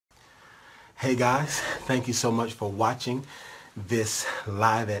Hey guys, thank you so much for watching this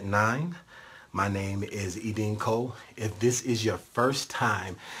live at 9. My name is E.DeanCole. If this is your first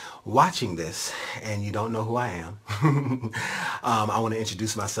time watching this and you don't know who I am, I want to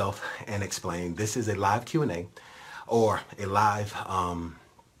introduce myself and explain. This is a live Q&A or a live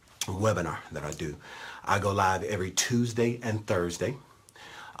webinar that I do. I go live every Tuesday and Thursday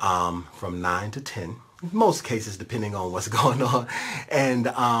from 9 to 10, most cases depending on what's going on.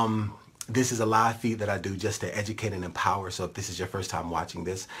 And this is a live feed that I do just to educate and empower. So if this is your first time watching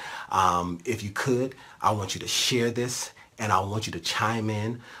this, if you could, I want you to share this and I want you to chime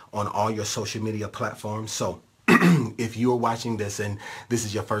in on all your social media platforms. So if you are watching this and this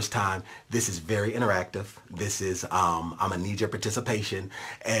is your first time, this is very interactive. This is, I'm gonna need your participation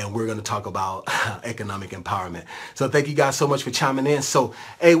and we're gonna talk about economic empowerment. So thank you guys so much for chiming in. So,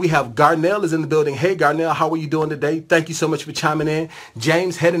 hey, we have Garnell is in the building. Hey, Garnell, how are you doing today? Thank you so much for chiming in.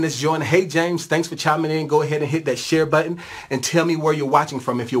 James Hedden is joining. Hey, James, thanks for chiming in. Go ahead and hit that share button and tell me where you're watching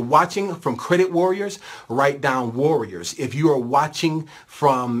from. If you're watching from Credit Warriors, write down Warriors. If you are watching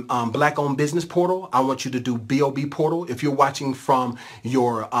from Black Owned Business Portal, I want you to do BOB Portal. If you're watching from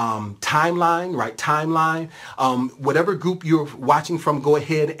your timeline, right, timeline, whatever group you're watching from, go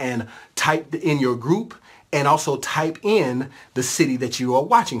ahead and type in your group and also type in the city that you are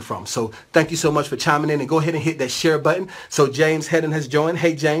watching from. So thank you so much for chiming in and go ahead and hit that share button. So James Hedden has joined.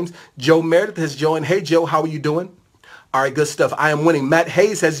 Hey, James. Joe Meredith has joined. Hey, Joe, how are you doing? All right, good stuff. I am winning. Matt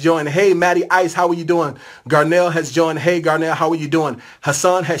Hayes has joined. Hey, Matty Ice, how are you doing? Garnell has joined. Hey, Garnell, how are you doing?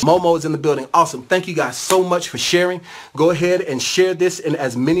 Hassan has, Momo is in the building. Awesome. Thank you guys so much for sharing. Go ahead and share this in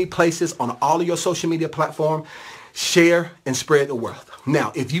as many places on all of your social media platforms. Share and spread the word.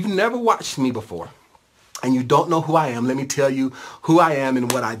 Now, if you've never watched me before, and you don't know who I am, let me tell you who I am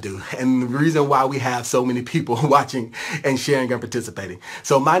and what I do. And the reason why we have so many people watching and sharing and participating.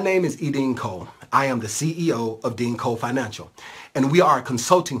 So my name is E.DeanCole. I am the CEO of E.DeanCole Financial. And we are a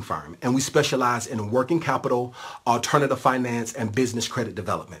consulting firm and we specialize in working capital, alternative finance, and business credit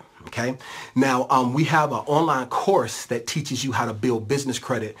development. Okay. Now, we have an online course that teaches you how to build business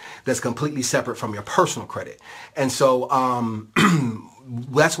credit that's completely separate from your personal credit. And so,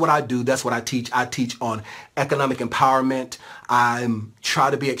 that's what I do. That's what I teach. I teach on economic empowerment. I try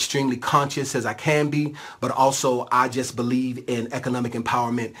to be extremely conscious as I can be, but also I just believe in economic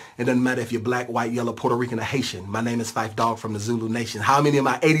empowerment. It doesn't matter if you're black, white, yellow, Puerto Rican, or Haitian. My name is Fife Dog from the Zulu Nation. How many of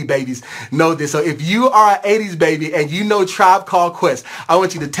my 80 babies know this? So if you are an 80s baby and you know Tribe Called Quest, I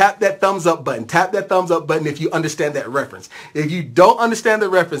want you to tap that thumbs up button. Tap that thumbs up button if you understand that reference. If you don't understand the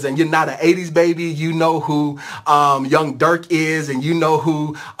reference and you're not an 80s baby, you know who Young Dirk is and you know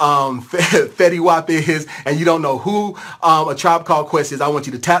who Fetty Wap is and you don't know who a Tribe Called Quest is, I want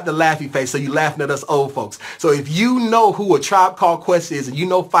you to tap the laughy face so you're laughing at us old folks. So if you know who a Tribe Called Quest is and you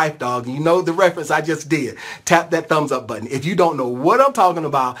know Fife Dog and you know the reference I just did, tap that thumbs up button. If you don't know what I'm talking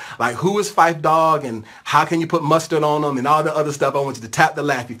about, like who is Fife Dog and how can you put mustard on them and all the other stuff, I want you to tap the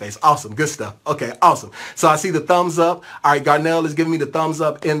laughy face. Awesome. Good stuff. Okay, awesome. So I see the thumbs up. All right, Garnell is giving me the thumbs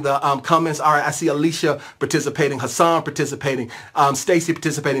up in the comments. All right, I see Alicia participating, Hassan participating, Stacy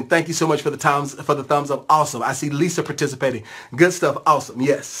participating. Thank you so much for the thumbs up. Awesome. I see Lisa participating. Good stuff. Awesome.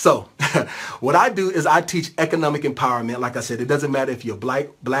 Yes. So what I do is I teach economic empowerment. Like I said, it doesn't matter if you're black,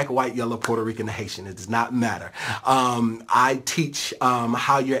 white, yellow, Puerto Rican, or Haitian. It does not matter. I teach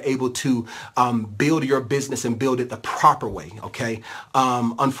how you're able to build your business and build it the proper way. Okay.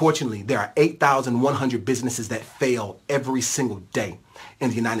 Unfortunately, there are 8,100 businesses that fail every single day in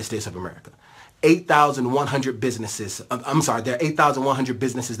the United States of America. 8,100 businesses, there are 8,100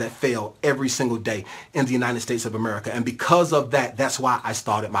 businesses that fail every single day in the United States of America. And because of that, that's why I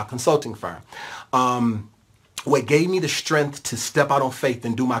started my consulting firm. What gave me the strength to step out on faith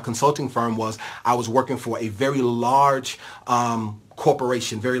and do my consulting firm was I was working for a very large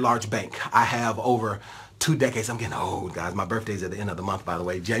corporation, very large bank. I have over 2 decades. I'm getting old, guys. My birthday's at the end of the month, by the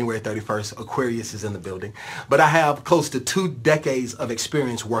way. January 31st, Aquarius is in the building. But I have close to 2 decades of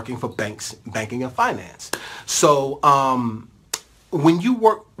experience working for banks, banking and finance. So when you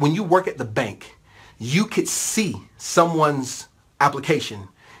work at the bank, you could see someone's application.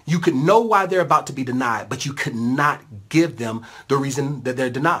 You could know why they're about to be denied, but you could not give them the reason that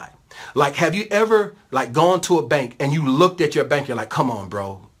they're denied. Like, have you ever gone to a bank and you looked at your bank, you're like, come on,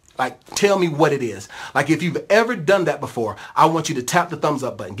 bro. Like, tell me what it is. Like, if you've ever done that before, I want you to tap the thumbs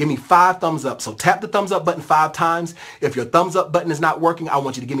up button. Give me 5 thumbs up. So tap the thumbs up button 5 times. If your thumbs up button is not working, I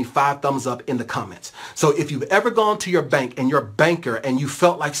want you to give me 5 thumbs up in the comments. So if you've ever gone to your bank and your banker and you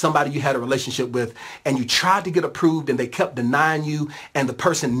felt like somebody you had a relationship with and you tried to get approved and they kept denying you and the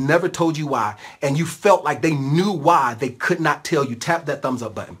person never told you why and you felt like they knew why they could not tell you, tap that thumbs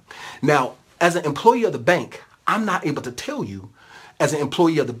up button. Now, As an employee of the bank, I'm not able to tell you as an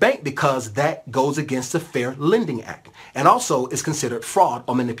employee of the bank because that goes against the Fair Lending Act and also is considered fraud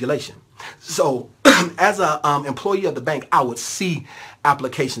or manipulation. So as an employee of the bank, I would see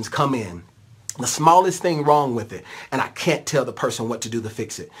applications come in, the smallest thing wrong with it, and I can't tell the person what to do to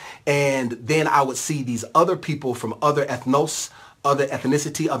fix it. And then I would see these other people from other other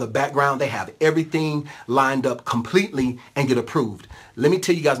ethnicity, other background, they have everything lined up completely and get approved. Let me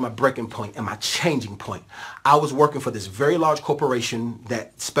tell you guys my breaking point and my changing point. I was working for this very large corporation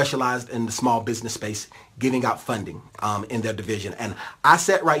that specialized in the small business space, giving out funding in their division. And I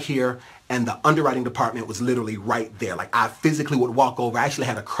sat right here and the underwriting department was literally right there. Like I physically would walk over. I actually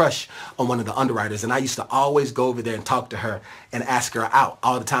had a crush on one of the underwriters and I used to always go over there and talk to her and ask her out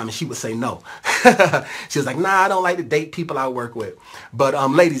all the time and she would say no. She was like, nah, I don't like to date people I work with. But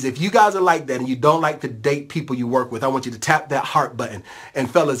ladies, if you guys are like that and you don't like to date people you work with, I want you to tap that heart button. And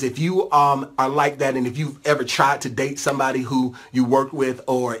fellas, if you are like that and if you've ever tried to date somebody who you work with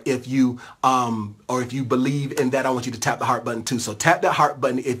or if you believe in that, I want you to tap the heart button too. So tap that heart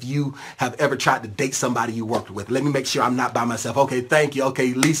button if you have ever tried to date somebody you worked with. Let me make sure I'm not by myself. Okay, thank you.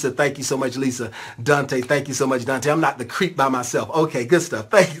 Okay, Lisa, thank you so much, Lisa. Dante, thank you so much, Dante. I'm not the creep by myself. Okay, good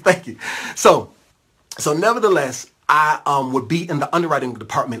stuff. Thank you, thank you. So nevertheless, I would be in the underwriting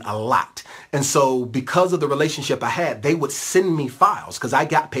department a lot. And so because of the relationship I had, they would send me files because I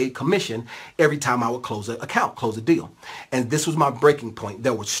got paid commission every time I would close an account, close a deal. And this was my breaking point.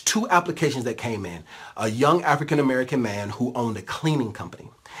 There was 2 applications that came in. A young African-American man who owned a cleaning company.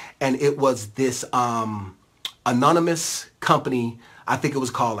 And it was this anonymous company. I think it was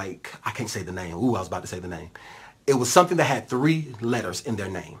called I can't say the name. Ooh, I was about to say the name. It was something that had 3 letters in their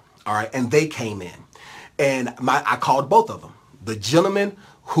name. All right. And they came in. And I called both of them. The gentleman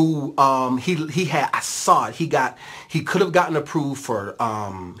who I saw it. He could have gotten approved for,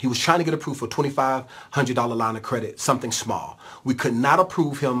 he was trying to get approved for $2,500 line of credit, something small. We could not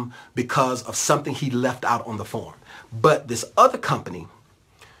approve him because of something he left out on the form. But this other company,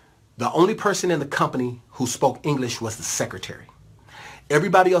 the only person in the company who spoke English was the secretary.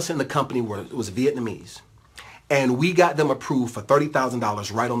 Everybody else in the company was Vietnamese. And we got them approved for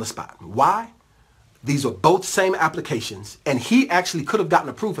 $30,000 right on the spot. Why? These were both same applications, and he actually could have gotten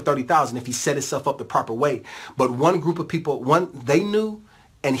approved for $30,000 if he set himself up the proper way. But one group of people, they knew,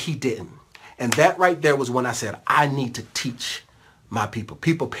 and he didn't. And that right there was when I said, I need to teach my people.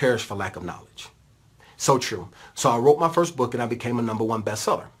 People perish for lack of knowledge. So true. So I wrote my first book, and I became a #1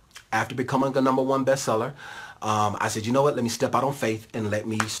 bestseller. After becoming a #1 bestseller, I said, you know what, let me step out on faith and let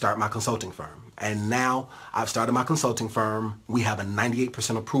me start my consulting firm. And now I've started my consulting firm. We have a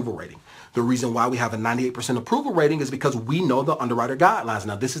 98% approval rating. The reason why we have a 98% approval rating is because we know the underwriter guidelines.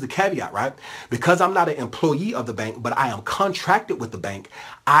 Now, this is the caveat, right? Because I'm not an employee of the bank, but I am contracted with the bank,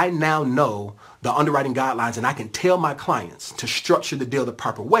 I now know the underwriting guidelines and I can tell my clients to structure the deal the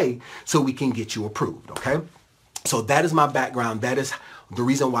proper way so we can get you approved, okay? So that is my background. That is the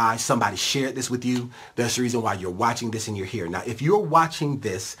reason why somebody shared this with you. That's the reason why you're watching this and you're here. Now, if you're watching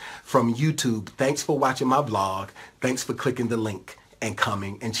this from YouTube, thanks for watching my vlog. Thanks for clicking the link and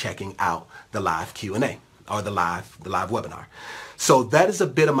coming and checking out the live Q&A or the live webinar. So that is a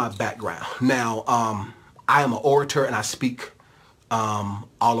bit of my background. Now, I am an orator and I speak all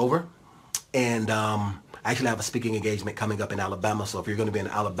over. And I actually have a speaking engagement coming up in Alabama. So if you're going to be in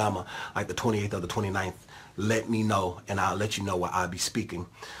Alabama, like the 28th or the 29th, let me know and I'll let you know where I'll be speaking.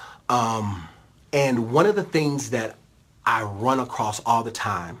 And one of the things that I run across all the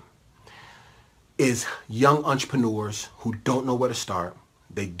time is young entrepreneurs who don't know where to start.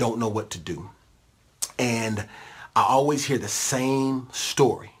 They don't know what to do. And I always hear the same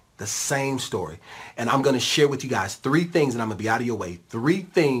story. And I'm going to share with you guys 3 things, and I'm going to be out of your way. 3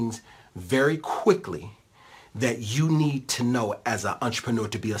 things very quickly that you need to know as an entrepreneur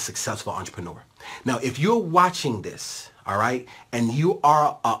to be a successful entrepreneur. Now, if you're watching this, all right, and you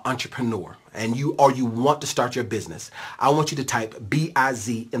are an entrepreneur and you want to start your business, I want you to type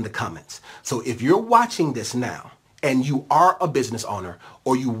BIZ in the comments. So if you're watching this now and you are a business owner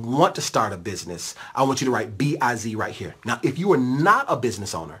or you want to start a business, I want you to write BIZ right here. Now, if you are not a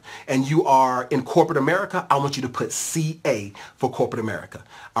business owner and you are in corporate America, I want you to put CA for corporate America.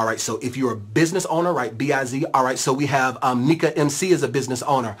 All right, so if you're a business owner, write BIZ. All right, so we have Nika MC is a business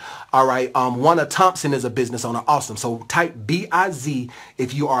owner. All right, Juana Thompson is a business owner. Awesome. So type BIZ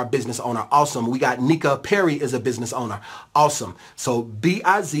if you are a business owner. Awesome. We got Nika Perry is a business owner. Awesome. So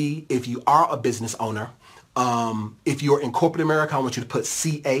BIZ if you are a business owner. If you're in corporate America, I want you to put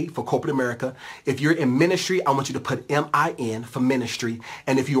CA for corporate America. If you're in ministry, I want you to put MIN for ministry.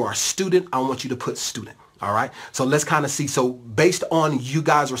 And if you are a student, I want you to put student. All right. So let's kind of see. So based on you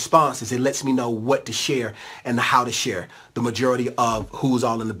guys' responses, it lets me know what to share and how to share the majority of who's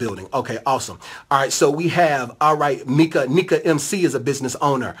all in the building. Okay. Awesome. All right. So we have, all right, Nika MC is a business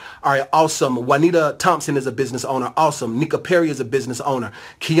owner. All right. Awesome. Juanita Thompson is a business owner. Awesome. Nika Perry is a business owner.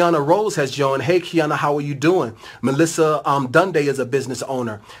 Kiana Rose has joined. Hey, Kiana, how are you doing? Melissa Dunday is a business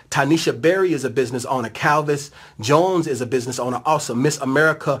owner. Tanisha Berry is a business owner. Calvis Jones is a business owner. Awesome. Miss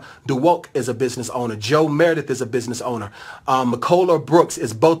America DeWolk is a business owner. Joe Meredith is a business owner. Macola Brooks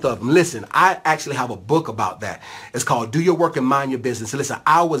is both of them. Listen, I actually have a book about that. It's called Do Your Work and Mind Your Business. Listen,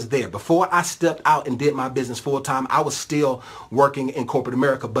 I was there. Before I stepped out and did my business full time, I was still working in corporate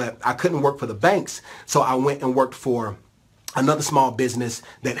America, but I couldn't work for the banks. So I went and worked for another small business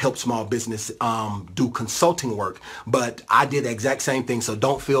that helps small business do consulting work. But I did the exact same thing. So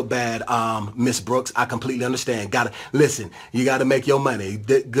don't feel bad, Miss Brooks. I completely understand. Listen, you got to make your money.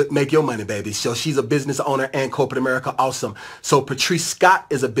 Make your money, baby. So she's a business owner and corporate America. Awesome. So Patrice Scott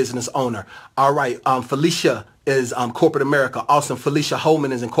is a business owner. All right. Felicia is corporate America. Awesome. Felicia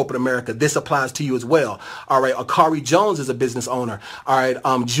Holman is in corporate America. This applies to you as well. All right. Akari Jones is a business owner. All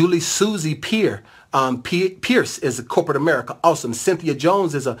right. Julie Susie Pierce is a corporate America. Awesome. Cynthia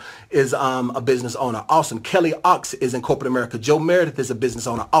Jones is a business owner. Awesome. Kelly Ox is in corporate America. Joe Meredith is a business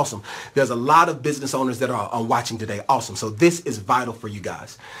owner. Awesome. There's a lot of business owners that are watching today. Awesome. So this is vital for you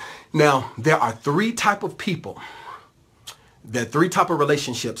guys. Now, there are three type of people. There are three type of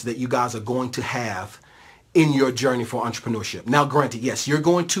relationships that you guys are going to have in your journey for entrepreneurship. Now, granted, yes, you're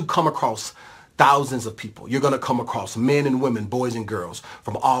going to come across thousands of people. You're going to come across men and women, boys and girls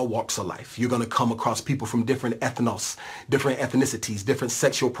from all walks of life. You're going to come across people from different ethnos, different ethnicities, different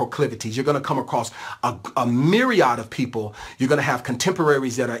sexual proclivities. You're going to come across a myriad of people. You're going to have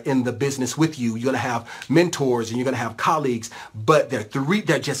contemporaries that are in the business with you. You're going to have mentors and you're going to have colleagues. But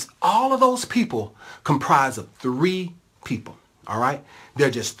they're just all of those people comprise of three people. All right. They're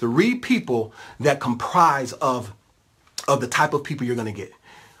just three people that comprise of the type of people you're going to get.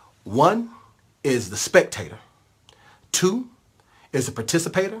 One is the spectator. Two is the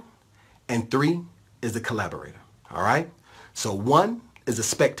participator. And three is the collaborator. All right. So one is the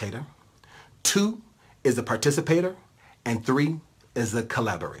spectator. Two is the participator. And three is the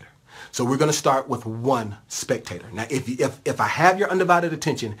collaborator. So we're going to start with one spectator. Now, if I have your undivided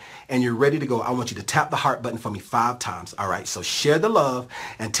attention and you're ready to go, I want you to tap the heart button for me 5 times. All right. So share the love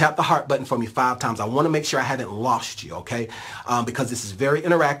and tap the heart button for me 5 times. I want to make sure I haven't lost you. Okay. Because this is very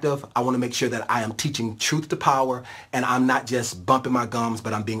interactive. I want to make sure that I am teaching truth to power and I'm not just bumping my gums,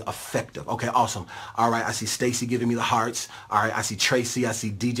 but I'm being effective. Okay. Awesome. All right. I see Stacy giving me the hearts. All right. I see Tracy. I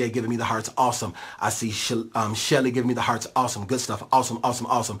see DJ giving me the hearts. Awesome. I see Shelly giving me the hearts. Awesome. Good stuff. Awesome. Awesome.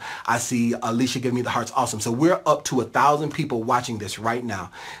 Awesome. I see Alicia giving me the hearts. Awesome. So we're up to 1,000 people watching this right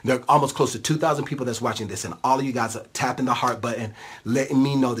now. There are almost close to 2,000 people that's watching this, and all of you guys are tapping the heart button, letting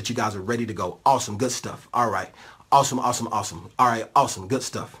me know that you guys are ready to go. Awesome. Good stuff. All right. Awesome. Awesome. Awesome. All right. Awesome. Good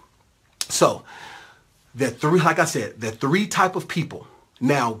stuff. So there are three, like I said, there are three type of people.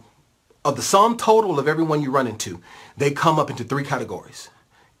 Now, of the sum total of everyone you run into, they come up into 3 categories.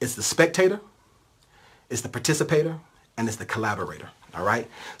 It's the spectator, it's the participator, and it's the collaborator. All right.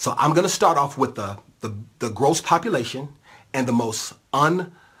 So I'm going to start off with the gross population, and the most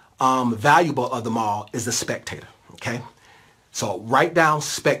valuable of them all is the spectator. Okay. So write down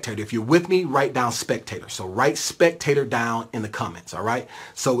spectator. If you're with me, write down spectator. So write spectator down in the comments. All right.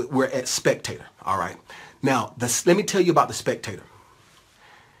 So we're at spectator. All right. Now, let me tell you about the spectator.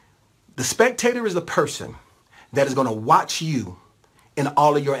 The spectator is the person that is going to watch you in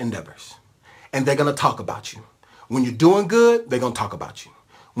all of your endeavors, and they're going to talk about you. When you're doing good, they're going to talk about you.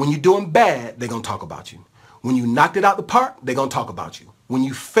 When you're doing bad, they're going to talk about you. When you knocked it out the park, they're going to talk about you. When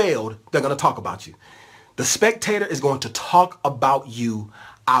you failed, they're going to talk about you. The spectator is going to talk about you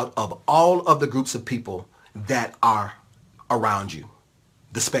out of all of the groups of people that are around you.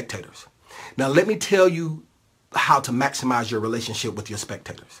 The spectators. Now, let me tell you how to maximize your relationship with your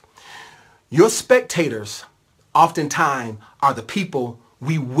spectators. Your spectators oftentimes are the people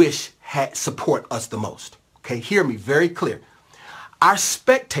we wish had support us the most. Okay, hear me very clear. Our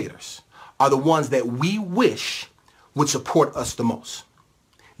spectators are the ones that we wish would support us the most.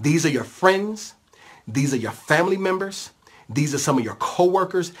 These are your friends. These are your family members. These are some of your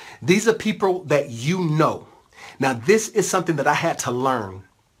coworkers. These are people that you know. Now, this is something that I had to learn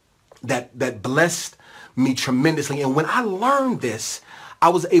that blessed me tremendously. And when I learned this, I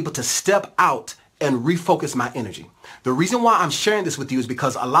was able to step out and refocus my energy. The reason why I'm sharing this with you is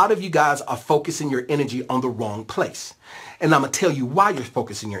because a lot of you guys are focusing your energy on the wrong place. And I'm going to tell you why you're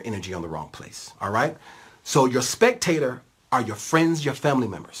focusing your energy on the wrong place. All right. So your spectator are your friends, your family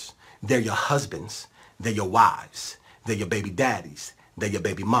members. They're your husbands. They're your wives. They're your baby daddies. They're your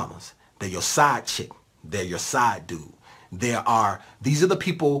baby mamas. They're your side chick. They're your side dude. These are the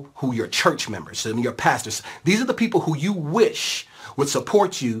people who your church members and your pastors. These are the people who you wish would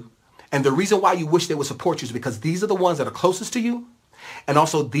support you. And the reason why you wish they would support you is because these are the ones that are closest to you. And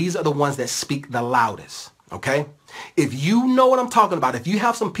also these are the ones that speak the loudest. Okay? If you know what I'm talking about, if you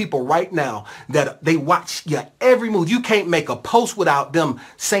have some people right now that they watch your every move, you can't make a post without them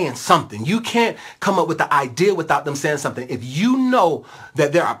saying something. You can't come up with the idea without them saying something. If you know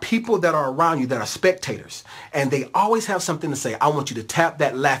that there are people that are around you that are spectators and they always have something to say, I want you to tap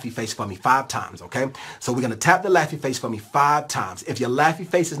that laughy face for me 5 times, okay? So we're going to tap the laughy face for me 5 times. If your laughy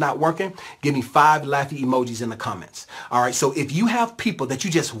face is not working, give me 5 laughy emojis in the comments. All right, so if you have people that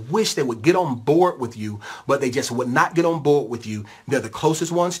you just wish they would get on board with you, but they just would not get on board with you, they're the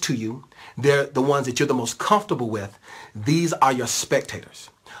closest ones to you, they're the ones that you're the most comfortable with, these are your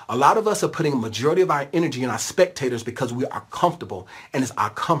spectators. A lot of us are putting a majority of our energy in our spectators because we are comfortable and it's our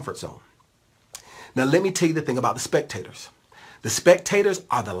comfort zone. Now let me tell you the thing about the spectators. The spectators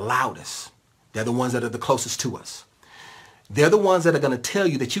are the loudest. They're the ones that are the closest to us. They're the ones that are going to tell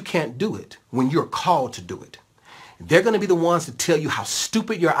you that you can't do it when you're called to do it. They're going to be the ones to tell you how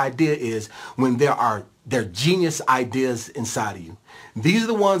stupid your idea is when there are genius ideas inside of you. These are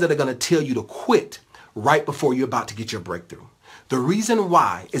the ones that are going to tell you to quit right before you're about to get your breakthrough. The reason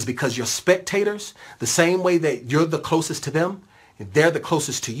why is because your spectators, the same way that you're the closest to them, they're the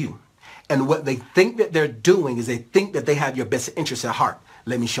closest to you. And what they think that they're doing is they think that they have your best interest at heart.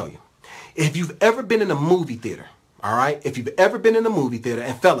 Let me show you. If you've ever been in a movie theater, all right, if you've ever been in a movie theater,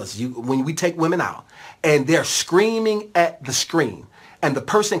 and fellas, when we take women out and they're screaming at the screen and the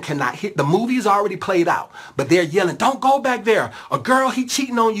person cannot hit, the movie is already played out, but they're yelling, don't go back there. A girl, he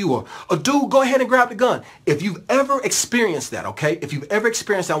cheating on you. Or a dude, go ahead and grab the gun. If you've ever experienced that, okay, if you've ever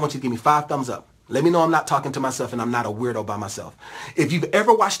experienced that, I want you to give me 5 thumbs up. Let me know I'm not talking to myself and I'm not a weirdo by myself. If you've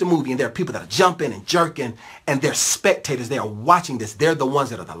ever watched a movie and there are people that are jumping and jerking and they're spectators, they are watching this, they're the ones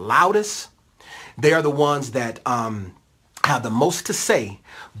that are the loudest. They are the ones that have the most to say,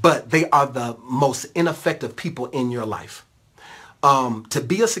 but they are the most ineffective people in your life. To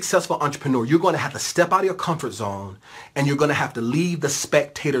be a successful entrepreneur, you're going to have to step out of your comfort zone and you're going to have to leave the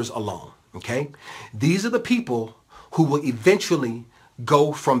spectators alone. Okay? These are the people who will eventually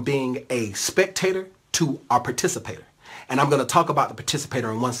go from being a spectator to a participator. And I'm going to talk about the participator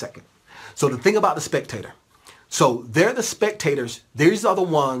in 1 second. So the thing about the spectator. So they're the spectators. These are the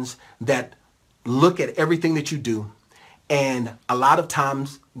ones that look at everything that you do. And a lot of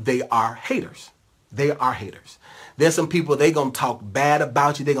times they are haters. They are haters. There's some people, they're going to talk bad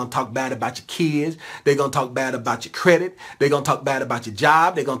about you. They're going to talk bad about your kids. They're going to talk bad about your credit. They're going to talk bad about your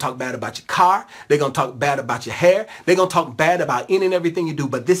job. They're going to talk bad about your car. They're going to talk bad about your hair. They're going to talk bad about any and everything you do.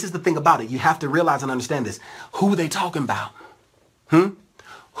 But this is the thing about it. You have to realize and understand this. Who are they talking about?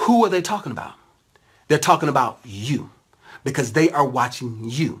 Who are they talking about? They're talking about you because they are watching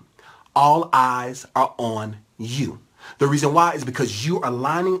you. All eyes are on you. The reason why is because you are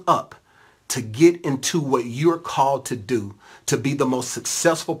lining up to get into what you're called to do, to be the most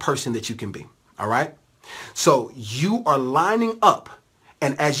successful person that you can be. All right? So you are lining up,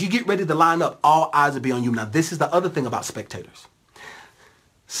 and as you get ready to line up, all eyes will be on you. Now, this is the other thing about spectators.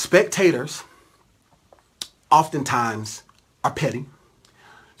 Spectators oftentimes are petty.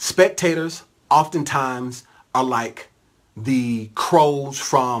 Spectators oftentimes are like the crows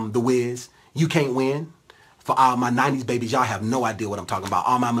from The Wiz. You can't win. For all my 90s babies, y'all have no idea what I'm talking about.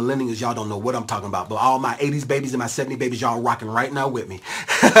 All my millennials, y'all don't know what I'm talking about. But all my 80s babies and my 70s babies, y'all rocking right now with me.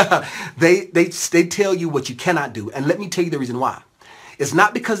 They tell you what you cannot do. And let me tell you the reason why. It's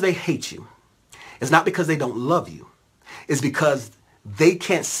not because they hate you. It's not because they don't love you. It's because they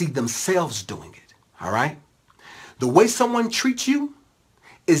can't see themselves doing it. All right? The way someone treats you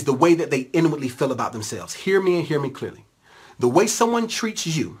is the way that they inwardly feel about themselves. Hear me and hear me clearly. The way someone treats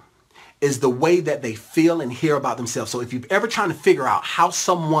you is the way that they feel and hear about themselves. So if you're ever trying to figure out how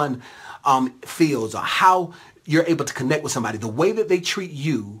someone feels or how you're able to connect with somebody, the way that they treat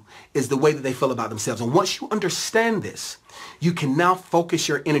you is the way that they feel about themselves. And once you understand this, you can now focus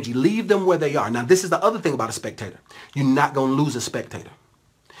your energy, leave them where they are. Now, this is the other thing about a spectator. You're not going to lose a spectator.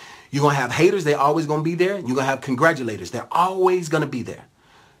 You're going to have haters. They're always going to be there. You're going to have congratulators. They're always going to be there.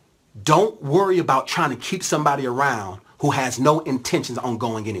 Don't worry about trying to keep somebody around who has no intentions on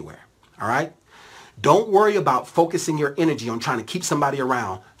going anywhere. All right? Don't worry about focusing your energy on trying to keep somebody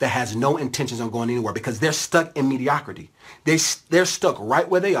around that has no intentions on going anywhere because they're stuck in mediocrity. They're stuck right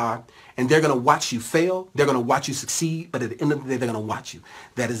where they are, and they're going to watch you fail. They're going to watch you succeed, but at the end of the day, they're going to watch you.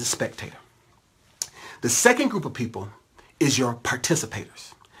 That is a spectator. The second group of people is your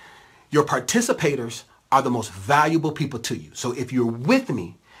participators. Your participators are the most valuable people to you. So if you're with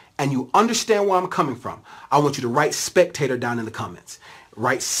me and you understand where I'm coming from, I want you to write spectator down in the comments.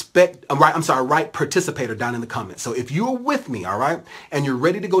 Write participator down in the comments. So if you're with me, all right, and you're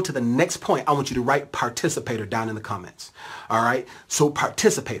ready to go to the next point, I want you to write participator down in the comments. All right. So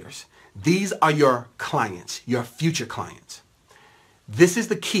participators, these are your clients, your future clients. This is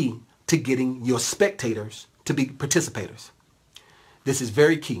the key to getting your spectators to be participators. This is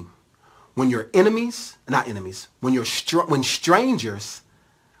very key. When your enemies, not enemies, when strangers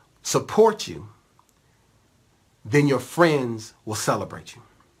support you, then your friends will celebrate you.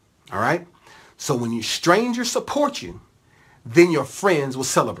 All right? So when your strangers support you, then your friends will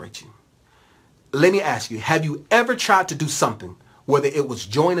celebrate you. Let me ask you, have you ever tried to do something, whether it was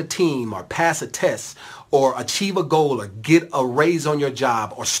join a team or pass a test or achieve a goal or get a raise on your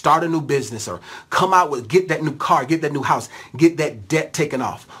job or start a new business or come out with, get that new car, get that new house, get that debt taken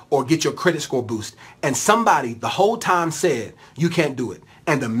off or get your credit score boost, and somebody the whole time said you can't do it,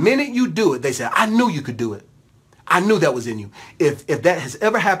 and the minute you do it, they said, I knew you could do it. I knew that was in you. If that has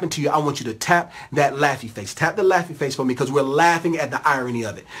ever happened to you, I want you to tap that laughy face. Tap the laughy face for me, because we're laughing at the irony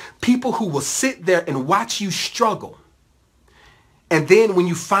of it. People who will sit there and watch you struggle, and then when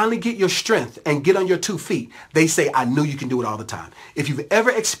you finally get your strength and get on your 2 feet, they say, I knew you can do it all the time. If you've ever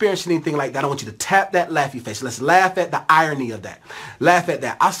experienced anything like that, I want you to tap that laughy face. Let's laugh at the irony of that. Laugh at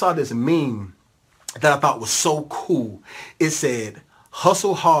that. I saw this meme that I thought was so cool. It said,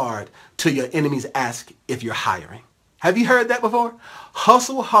 hustle hard till your enemies ask if you're hiring. Have you heard that before?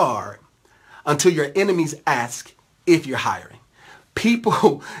 Hustle hard until your enemies ask if you're hiring.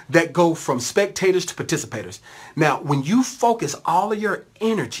 People that go from spectators to participators. Now, when you focus all of your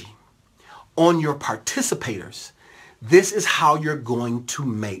energy on your participators, this is how you're going to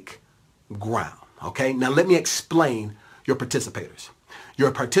make ground. Okay? Now, let me explain your participators.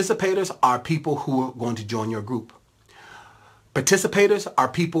 Your participators are people who are going to join your group. Participators are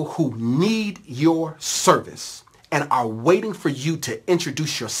people who need your service and are waiting for you to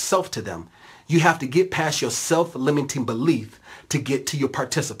introduce yourself to them. You have to get past your self-limiting belief to get to your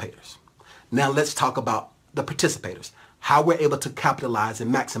participators. Now let's talk about the participators, how we're able to capitalize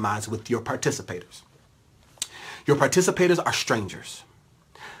and maximize with your participators. Your participators are strangers.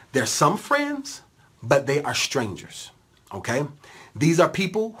 They're some friends, but they are strangers, okay? These are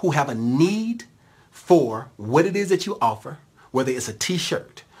people who have a need for what it is that you offer, whether it's a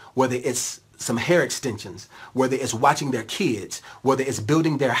t-shirt, whether it's some hair extensions, whether it's watching their kids, whether it's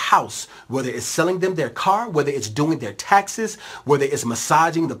building their house, whether it's selling them their car, whether it's doing their taxes, whether it's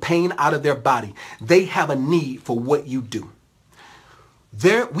massaging the pain out of their body. They have a need for what you do.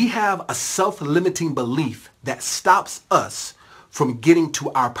 We have a self-limiting belief that stops us from getting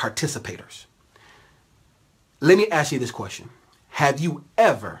to our participators. Let me ask you this question. Have you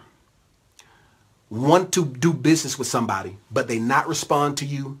ever want to do business with somebody, but they not respond to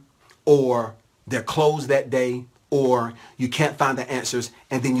you, or they're closed that day, or you can't find the answers,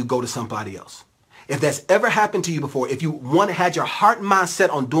 and then you go to somebody else? If that's ever happened to you before, if you had your heart and mind set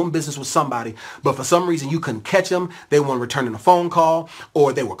on doing business with somebody, but for some reason you couldn't catch them, they weren't returning a phone call,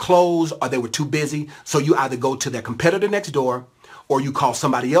 or they were closed, or they were too busy, so you either go to their competitor next door, or you call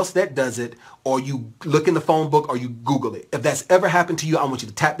somebody else that does it, or you look in the phone book, or you Google it. If that's ever happened to you, I want you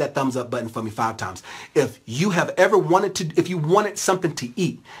to tap that thumbs up button for me 5 times. If you have ever if you wanted something to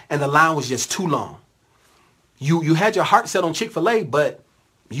eat and the line was just too long, you had your heart set on Chick-fil-A, but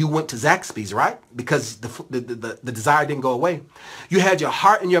you went to Zaxby's, right? Because the desire didn't go away. You had your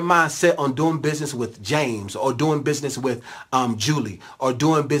heart and your mind set on doing business with James, or doing business with Julie, or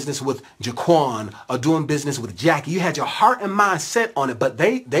doing business with Jaquan, or doing business with Jackie. You had your heart and mind set on it, but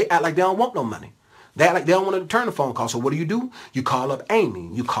they act like they don't want no money. They act like they don't want to return the phone call. So what do? You call up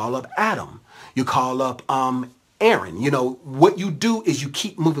Amy. You call up Adam. You call up Aaron. You know, what you do is you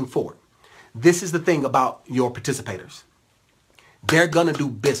keep moving forward. This is the thing about your participators. They're going to do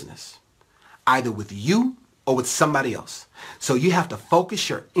business either with you or with somebody else. So you have to focus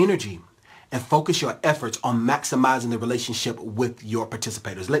your energy and focus your efforts on maximizing the relationship with your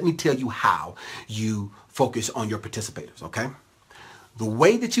participators. Let me tell you how you focus on your participators, okay? The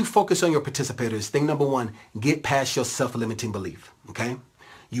way that you focus on your participators, thing number 1, get past your self-limiting belief, okay?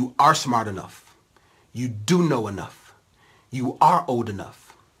 You are smart enough. You do know enough. You are old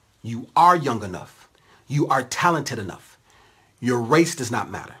enough. You are young enough. You are talented enough. Your race does not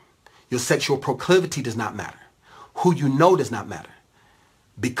matter. Your sexual proclivity does not matter. Who you know does not matter.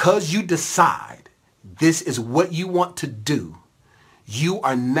 Because you decide this is what you want to do, you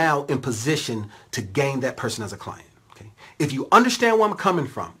are now in position to gain that person as a client. Okay? If you understand where I'm coming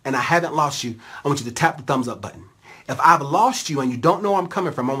from and I haven't lost you, I want you to tap the thumbs up button. If I've lost you and you don't know where I'm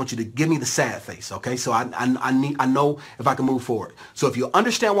coming from, I want you to give me the sad face, okay? So I know if I can move forward. So if you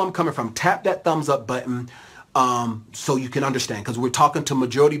understand where I'm coming from, tap that thumbs up button so you can understand, because we're talking to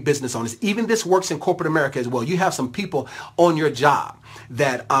majority business owners. Even this works in corporate America as well. You have some people on your job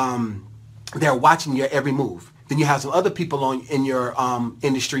that they're watching your every move. Then you have some other people in your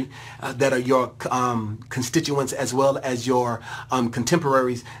industry that are your constituents as well as your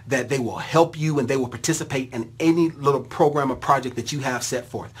contemporaries, that they will help you and they will participate in any little program or project that you have set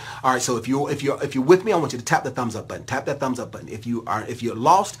forth. All right, so if you're with me, I want you to tap the thumbs up button. Tap that thumbs up button. If you're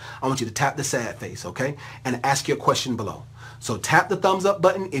lost, I want you to tap the sad face, okay, and ask your question below. So tap the thumbs up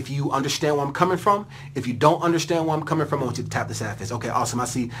button if you understand where I'm coming from. If you don't understand where I'm coming from, I want you to tap the sad face. Okay, awesome. I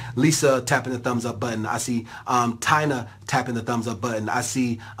see Lisa tapping the thumbs up button. I see Tina tapping the thumbs up button. I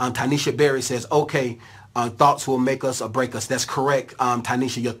see Tanisha Berry says, okay, thoughts will make us or break us. That's correct,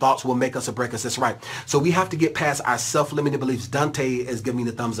 Tanisha. Your thoughts will make us or break us. That's right. So we have to get past our self-limiting beliefs. Dante is giving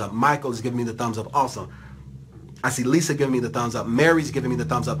me the thumbs up. Michael is giving me the thumbs up. Awesome. I see Lisa giving me the thumbs up. Mary's giving me the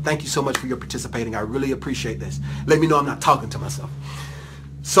thumbs up. Thank you so much for your participating. I really appreciate this. Let me know I'm not talking to myself.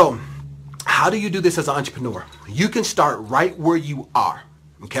 So how do you do this as an entrepreneur? You can start right where you are,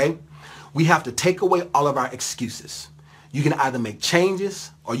 okay? We have to take away all of our excuses. You can either make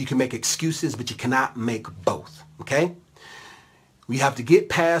changes or you can make excuses, but you cannot make both, okay? We have to get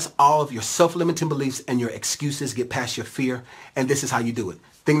past all of your self-limiting beliefs and your excuses, get past your fear, and this is how you do it.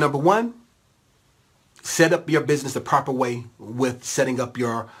 Thing number one, set up your business the proper way with setting up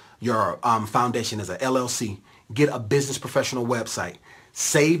your foundation as a LLC. Get a business professional website.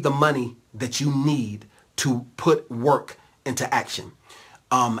 Save the money that you need to put work into action.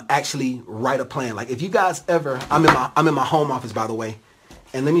 Actually write a plan. Like if you guys ever, I'm in my home office, by the way,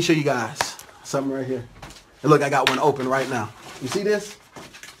 and let me show you guys something right here. And look, I got one open right now. You see this?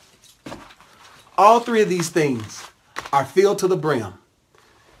 All three of these things are filled to the brim.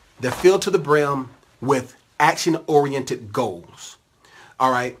 They're filled to the brim with action-oriented goals.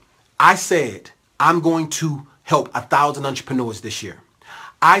 All right. I said I'm going to help 1,000 entrepreneurs this year.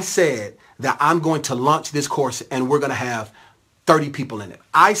 I said that I'm going to launch this course and we're going to have 30 people in it.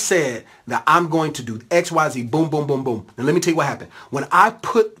 I said that I'm going to do X, Y, Z, boom, boom, boom, boom. And let me tell you what happened. When I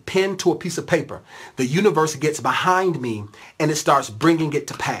put pen to a piece of paper, the universe gets behind me and it starts bringing it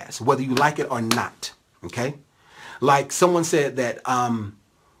to pass, whether you like it or not. Okay. Like someone said that,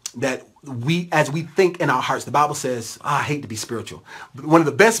 as we think in our hearts, the Bible says, I hate to be spiritual, but one of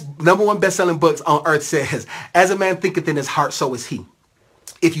the number one best-selling books on earth says, as a man thinketh in his heart, so is he.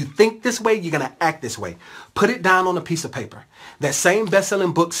 If you think this way, you're going to act this way. Put it down on a piece of paper. That same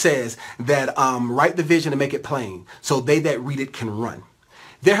best-selling book says that write the vision and make it plain so they that read it can run.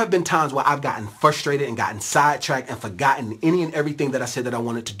 There have been times where I've gotten frustrated and gotten sidetracked and forgotten any and everything that I said that I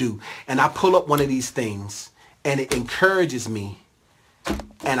wanted to do. And I pull up one of these things and it encourages me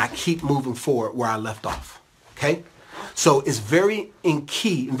and I keep moving forward where I left off. Okay? So it's very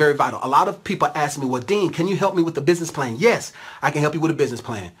key and very vital. A lot of people ask me, well, Dean, can you help me with the business plan? Yes, I can help you with a business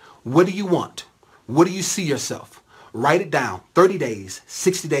plan. What do you want? What do you see yourself? Write it down. 30 days,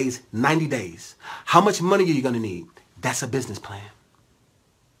 60 days, 90 days. How much money are you going to need? That's a business plan.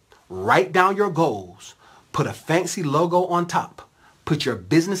 Write down your goals. Put a fancy logo on top. Put your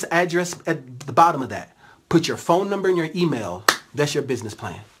business address at the bottom of that. Put your phone number and your email. That's your business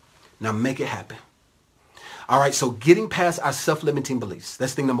plan. Now make it happen. All right, so getting past our self-limiting beliefs.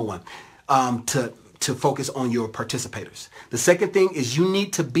 That's thing number one, to focus on your participators. The second thing is you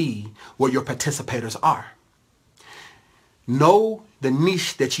need to be where your participators are. Know the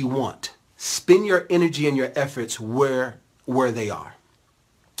niche that you want. Spend your energy and your efforts where they are.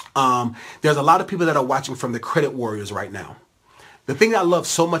 There's a lot of people that are watching from the Credit Warriors right now. The thing that I love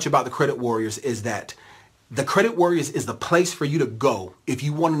so much about the Credit Warriors is that the Credit Warriors is the place for you to go if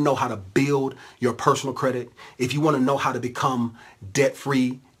you want to know how to build your personal credit, if you want to know how to become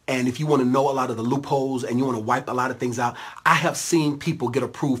debt-free, and if you want to know a lot of the loopholes and you want to wipe a lot of things out. I have seen people get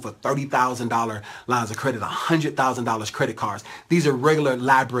approved for $30,000 lines of credit, $100,000 credit cards. These are regular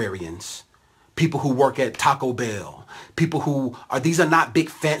librarians, people who work at Taco Bell, these are not big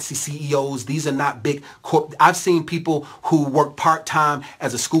fancy CEOs. These are not big I've seen people who work part-time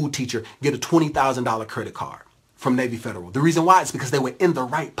as a school teacher get a $20,000 credit card from Navy Federal. The reason why is because they were in the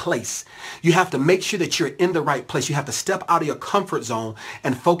right place. You have to make sure that you're in the right place. You have to step out of your comfort zone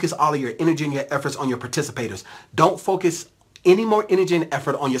and focus all of your energy and your efforts on your participators. Don't focus any more energy and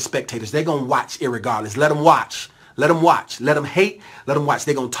effort on your spectators. They're going to watch irregardless. Let them watch. Let them watch. Let them hate. Let them watch.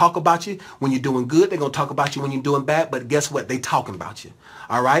 They're going to talk about you when you're doing good. They're going to talk about you when you're doing bad. But guess what? They talking about you.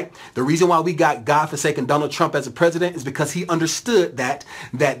 All right? The reason why we got God-forsaken Donald Trump as a president is because he understood that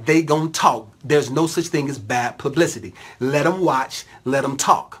they going to talk. There's no such thing as bad publicity. Let them watch. Let them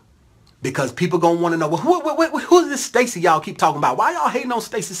talk. Because people gonna want to know, well, who is this Stacey y'all keep talking about? Why y'all hating on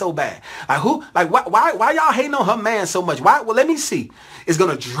Stacey so bad? Why y'all hating on her man so much? Why? Well, let me see. It's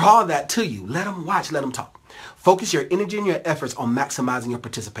gonna draw that to you. Let them watch. Let them talk. Focus your energy and your efforts on maximizing your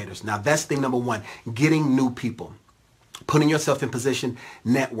participators. Now, that's thing number one. Getting new people. Putting yourself in position.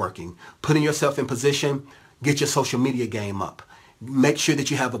 Networking. Putting yourself in position. Get your social media game up. Make sure that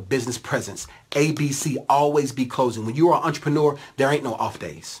you have a business presence. ABC, always be closing. When you are an entrepreneur, there ain't no off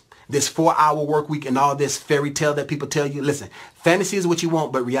days. This 4-hour work week and all this fairy tale that people tell you. Listen, fantasy is what you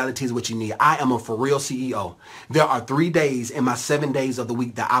want, but reality is what you need. I am a for real CEO. There are 3 days in my 7 days of the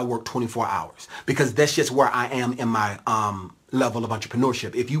week that I work 24 hours because that's just where I am in my level of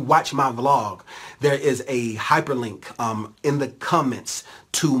entrepreneurship. If you watch my vlog, there is a hyperlink in the comments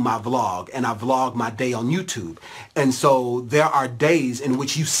to my vlog, and I vlog my day on YouTube. And so there are days in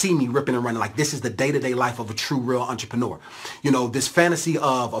which you see me ripping and running. Like, this is the day-to-day life of a true, real entrepreneur. You know, this fantasy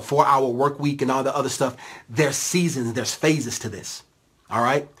of a 4-hour work week and all the other stuff, there's seasons, there's phases to this. All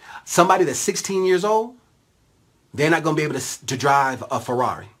right? Somebody that's 16 years old, they're not going to be able to drive a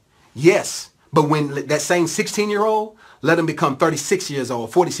Ferrari. Yes, but when that same 16-year-old, let them become 36 years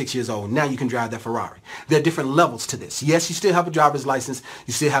old, 46 years old. Now you can drive that Ferrari. There are different levels to this. Yes, you still have a driver's license.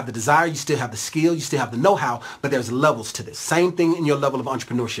 You still have the desire. You still have the skill. You still have the know-how. But there's levels to this. Same thing in your level of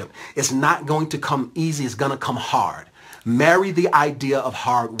entrepreneurship. It's not going to come easy. It's going to come hard. Marry the idea of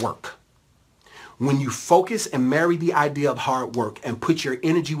hard work. When you focus and marry the idea of hard work and put your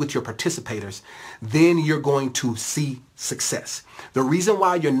energy with your participators, then you're going to see success. The reason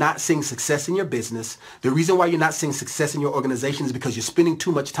why you're not seeing success in your business, the reason why you're not seeing success in your organization is because you're spending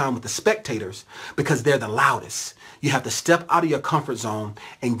too much time with the spectators because they're the loudest. You have to step out of your comfort zone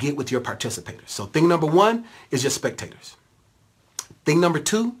and get with your participators. So thing number one is your spectators. Thing number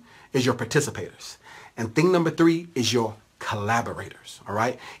two is your participators. And thing number three is your collaborators. All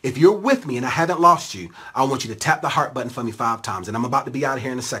right. If you're with me and I haven't lost you, I want you to tap the heart button for me 5 times. And I'm about to be out of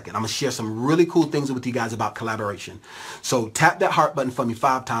here in a second. I'm going to share some really cool things with you guys about collaboration. So tap that heart button for me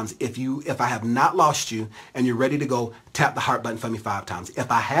 5 times. If I have not lost you and you're ready to go, tap the heart button for me 5 times.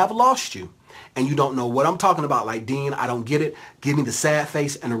 If I have lost you and you don't know what I'm talking about, like, Dean, I don't get it, give me the sad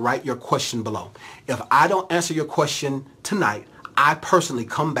face and write your question below. If I don't answer your question tonight, I personally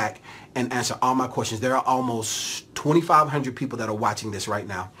come back and answer all my questions. There are almost 2,500 people that are watching this right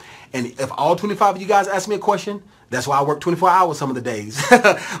now. And if all 25 of you guys ask me a question, that's why I work 24 hours some of the days.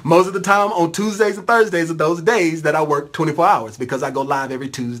 Most of the time on Tuesdays and Thursdays are those days that I work 24 hours because I go live every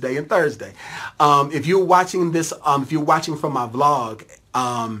Tuesday and Thursday. If you're watching this, if you're watching from my vlog,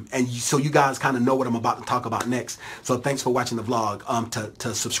 so you guys kind of know what I'm about to talk about next. So thanks for watching the vlog.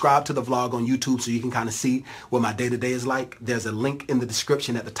 To subscribe to the vlog on YouTube so you can kind of see what my day-to-day is like, there's a link in the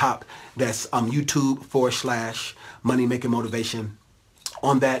description at the top. That's YouTube/Money Making Motivation.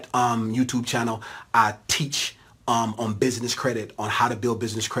 On that YouTube channel, I teach on business credit, on how to build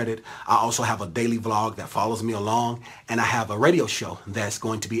business credit. I also have a daily vlog that follows me along, and I have a radio show that's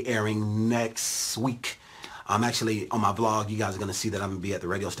going to be airing next week. Actually, on my vlog, you guys are going to see that I'm going to be at the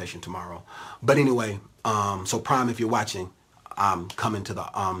radio station tomorrow. But anyway, so Prime, if you're watching, I'm coming to the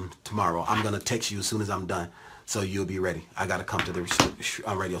tomorrow. I'm going to text you as soon as I'm done, so you'll be ready. I got to come to the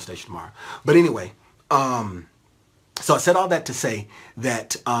radio station tomorrow. But anyway, so I said all that to say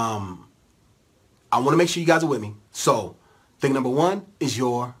that I want to make sure you guys are with me. So thing number one is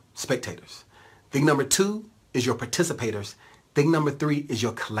your spectators. Thing number two is your participators. Thing number three is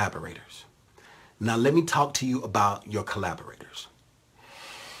your collaborators. Now let me talk to you about your collaborators.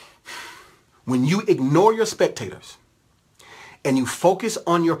 When you ignore your spectators and you focus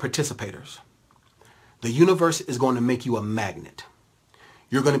on your participators, the universe is going to make you a magnet.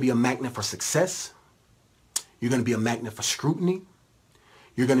 You're going to be a magnet for success. You're going to be a magnet for scrutiny.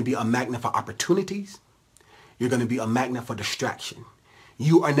 You're going to be a magnet for opportunities. You're going to be a magnet for distraction.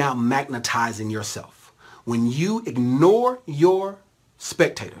 You are now magnetizing yourself. When you ignore your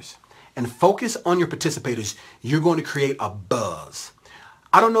spectators and focus on your participators, you're going to create a buzz.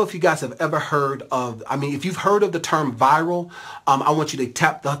 I don't know if you guys have ever heard of, if you've heard of the term viral, I want you to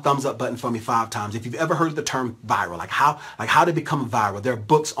tap the thumbs up button for me 5 times. If you've ever heard of the term viral, like how to become viral. There are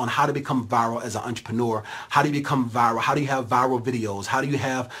books on how to become viral as an entrepreneur. How do you become viral? How do you have viral videos? How do you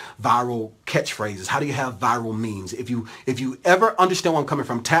have viral catchphrases? How do you have viral memes? If you ever understand where I'm coming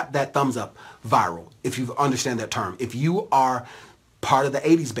from, tap that thumbs up, viral, if you understand that term. If you are part of the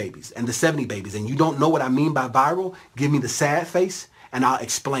 80s babies and the 70s babies, and you don't know what I mean by viral, give me the sad face and I'll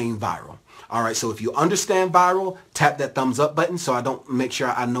explain viral. All right, so if you understand viral, tap that thumbs up button so I don't make sure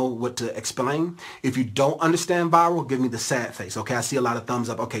I know what to explain. If you don't understand viral, give me the sad face. Okay, I see a lot of thumbs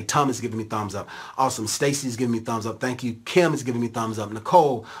up. Okay, Tom is giving me thumbs up. Awesome. Stacy's giving me thumbs up. Thank you. Kim is giving me thumbs up.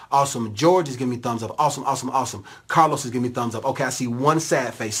 Nicole, awesome. George is giving me thumbs up. Awesome, awesome, awesome. Carlos is giving me thumbs up. Okay, I see one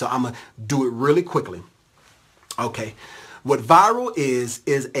sad face, so I'm going to do it really quickly. Okay. What viral is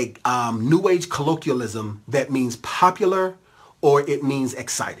a new age colloquialism that means popular or it means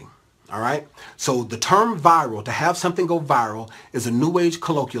exciting. All right. So the term viral, to have something go viral, is a new age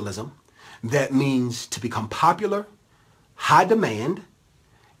colloquialism that means to become popular, high demand,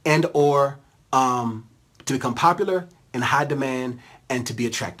 and or to become popular and high demand and to be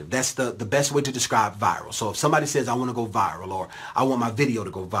attractive. That's the best way to describe viral. So if somebody says, I want to go viral, or I want my video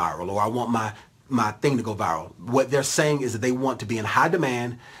to go viral, or I want my thing to go viral, what they're saying is that they want to be in high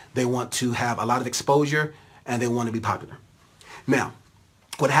demand, they want to have a lot of exposure, and they want to be popular. Now,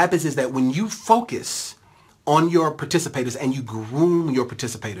 what happens is that when you focus on your participators and you groom your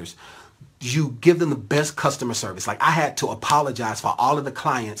participators, you give them the best customer service. Like I had to apologize for all of the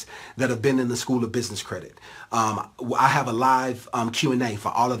clients that have been in the School of Business Credit. I have a live Q&A for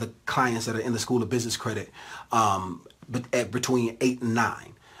all of the clients that are in the School of Business Credit between 8 and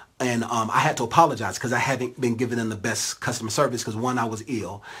 9. And I had to apologize because I haven't been giving them the best customer service because 1, I was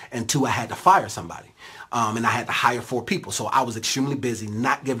ill, and 2, I had to fire somebody. And I had to hire 4 people. So I was extremely busy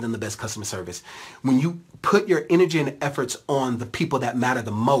not giving them the best customer service. When you put your energy and efforts on the people that matter the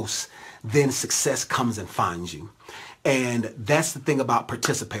most, then success comes and finds you. And that's the thing about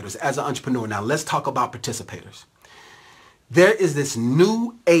participators as an entrepreneur. Now let's talk about participators. There is this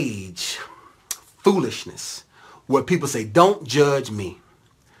new age foolishness where people say, don't judge me.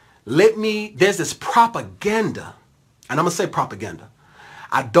 There's this propaganda, and I'm going to say propaganda.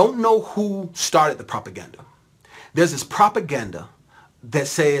 I don't know who started the propaganda. There's this propaganda that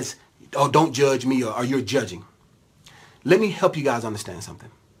says, oh, don't judge me, or you're judging. Let me help you guys understand something.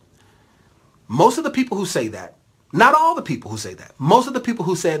 Most of the people who say that, not all the people who say that, most of the people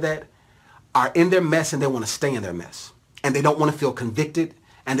who say that are in their mess and they want to stay in their mess. And they don't want to feel convicted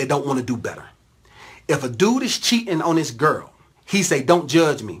and they don't want to do better. If a dude is cheating on his girl, he say, don't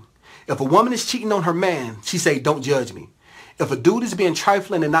judge me. If a woman is cheating on her man, she say, don't judge me. If a dude is being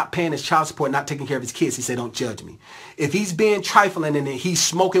trifling and not paying his child support, not taking care of his kids, he say, don't judge me. If he's being trifling and he's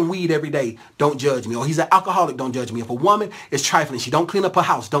smoking weed every day, don't judge me. Or he's an alcoholic, don't judge me. If a woman is trifling, she don't clean up her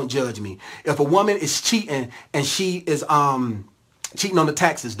house, don't judge me. If a woman is cheating and she is cheating on the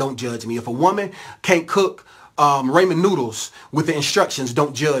taxes, don't judge me. If a woman can't cook ramen noodles with the instructions,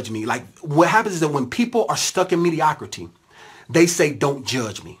 don't judge me. Like what happens is that when people are stuck in mediocrity, they say, don't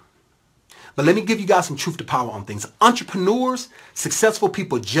judge me. But let me give you guys some truth to power on things. Entrepreneurs, successful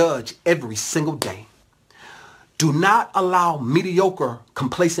people judge every single day. Do not allow mediocre,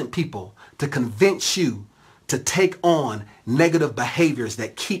 complacent people to convince you to take on negative behaviors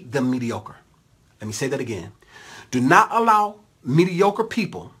that keep them mediocre. Let me say that again. Do not allow mediocre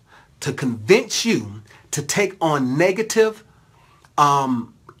people to convince you to take on negative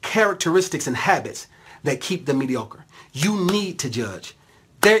characteristics and habits that keep them mediocre. You need to judge.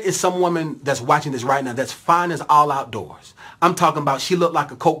 There is some woman that's watching this right now that's fine as all outdoors. I'm talking about she looked like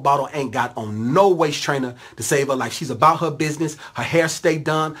a Coke bottle, ain't got on no waist trainer to save her life. She's about her business. Her hair stay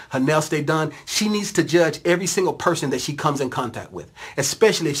done. Her nails stay done. She needs to judge every single person that she comes in contact with,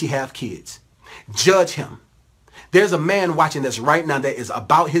 especially if she have kids. Judge him. There's a man watching this right now that is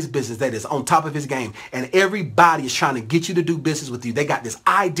about his business, that is on top of his game, and everybody is trying to get you to do business with you. They got this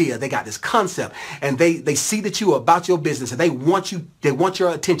idea, they got this concept, and they see that you are about your business, and they want your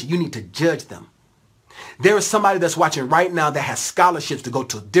attention. You need to judge them. There is somebody that's watching right now that has scholarships to go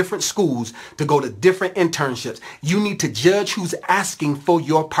to different schools, to go to different internships. You need to judge who's asking for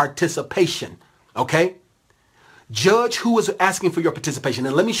your participation, okay? Judge who is asking for your participation,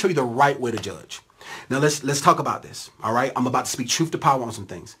 and let me show you the right way to judge. Now let's talk about this, all right? I'm about to speak truth to power on some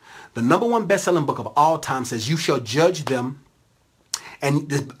things. The #1 best-selling book of all time says you shall judge them,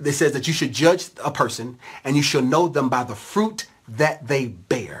 and it says that you should judge a person, and you shall know them by the fruit that they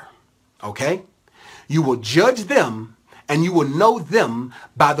bear, okay? You will judge them, and you will know them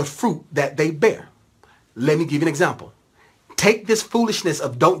by the fruit that they bear. Let me give you an example. Take this foolishness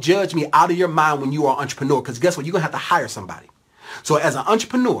of don't judge me out of your mind when you are an entrepreneur, because guess what? You're going to have to hire somebody. So as an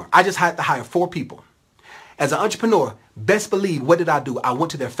entrepreneur, I just had to hire 4 people. As an entrepreneur, best believe, what did I do? I went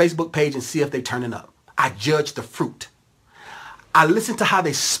to their Facebook page and see if they're turning up. I judged the fruit. I listened to how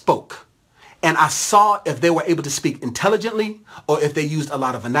they spoke. And I saw if they were able to speak intelligently or if they used a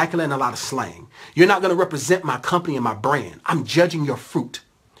lot of vernacular and a lot of slang. You're not going to represent my company and my brand. I'm judging your fruit.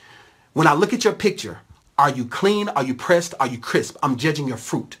 When I look at your picture, are you clean? Are you pressed? Are you crisp? I'm judging your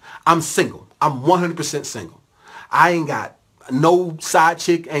fruit. I'm single. I'm 100% single. I ain't got no side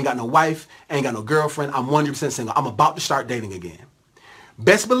chick, ain't got no wife, ain't got no girlfriend. I'm 100% single. I'm about to start dating again.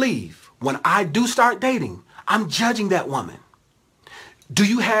 Best believe when I do start dating, I'm judging that woman. Do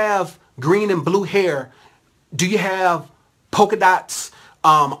you have green and blue hair? Do you have polka dots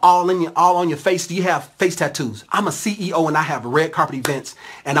all on your face? Do you have face tattoos? I'm a CEO and I have red carpet events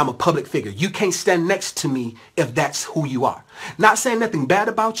and I'm a public figure. You can't stand next to me if that's who you are. Not saying nothing bad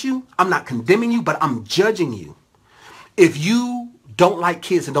about you. I'm not condemning you, but I'm judging you. If you don't like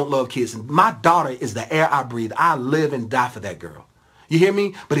kids and don't love kids, and my daughter is the air I breathe, I live and die for that girl. You hear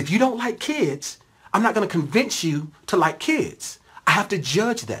me? But if you don't like kids, I'm not going to convince you to like kids. I have to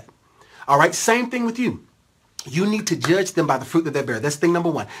judge that. All right. Same thing with you. You need to judge them by the fruit that they bear. That's thing number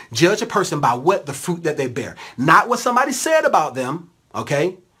one. Judge a person by what the fruit that they bear. Not what somebody said about them.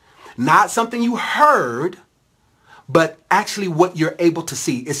 Okay. Not something you heard, but actually what you're able to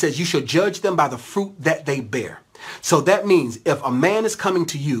see. It says you should judge them by the fruit that they bear. So that means if a man is coming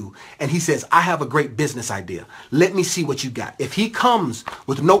to you and he says, I have a great business idea, let me see what you got. If he comes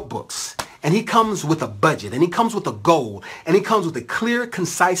with notebooks and he comes with a budget and he comes with a goal and he comes with a clear,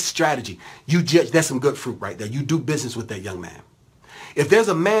 concise strategy, you judge. That's some good fruit right there. You do business with that young man. If there's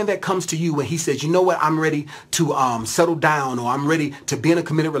a man that comes to you and he says, you know what, I'm ready to settle down, or I'm ready to be in a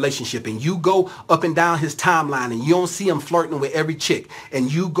committed relationship, and you go up and down his timeline and you don't see him flirting with every chick,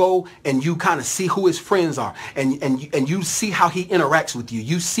 and you go and you kind of see who his friends are, and you see how he interacts with you,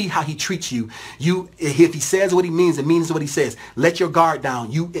 you see how he treats you, if he says what he means and means what he says, let your guard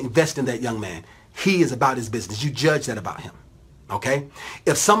down. You invest in that young man. He is about his business. You judge that about him. Okay?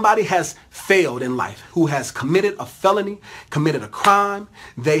 If somebody has failed in life, who has committed a felony, committed a crime,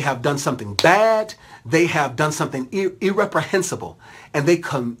 they have done something bad, they have done something irreprehensible, and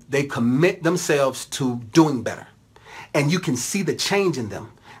they commit themselves to doing better, and you can see the change in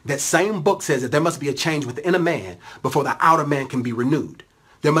them. That same book says that there must be a change within a man before the outer man can be renewed.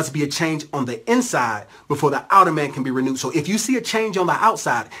 There must be a change on the inside before the outer man can be renewed. So if you see a change on the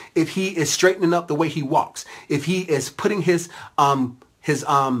outside, if he is straightening up the way he walks, if he is putting his clothes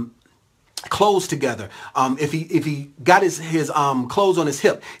together, if he got his clothes on his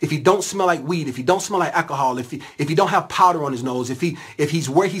hip, if he don't smell like weed, if he don't smell like alcohol, if he don't have powder on his nose, if he's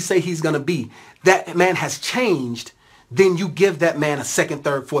where he say he's gonna be, that man has changed. Then you give that man a second,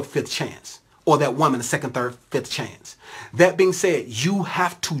 third, fourth, fifth chance, or that woman a second, third, fifth chance. That being said, you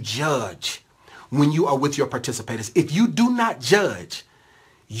have to judge when you are with your participators. If you do not judge,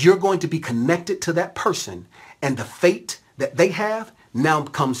 you're going to be connected to that person, and the fate that they have now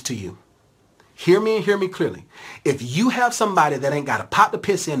comes to you. Hear me and hear me clearly. If you have somebody that ain't got a pot to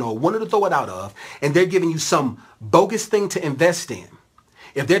piss in or wanted to throw it out of, and they're giving you some bogus thing to invest in,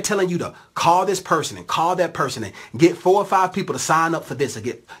 if they're telling you to call this person and call that person and get 4 or 5 people to sign up for this, or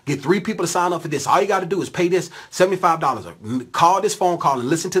get 3 people to sign up for this, all you got to do is pay this $75 or call this phone call and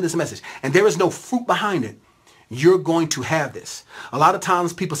listen to this message, and there is no fruit behind it, you're going to have this. A lot of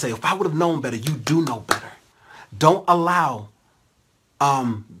times people say, if I would have known better. You do know better. Don't allow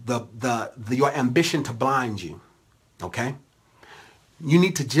your ambition to blind you. Okay? You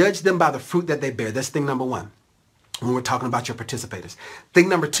need to judge them by the fruit that they bear. That's thing number one when we're talking about your participators. Thing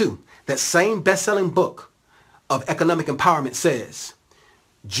number two, that same best-selling book of economic empowerment says,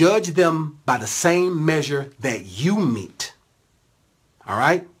 judge them by the same measure that you meet. All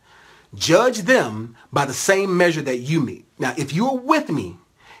right? Judge them by the same measure that you meet. Now, if you're with me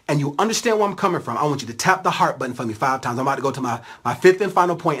and you understand where I'm coming from, I want you to tap the heart button for me 5 times. I'm about to go to my fifth and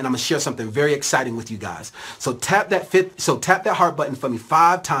final point, and I'm going to share something very exciting with you guys. So tap that heart button for me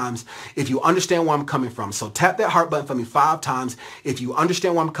 5 times if you understand where I'm coming from. So tap that heart button for me 5 times if you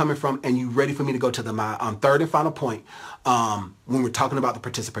understand where I'm coming from and you're ready for me to go to my third and final point when we're talking about the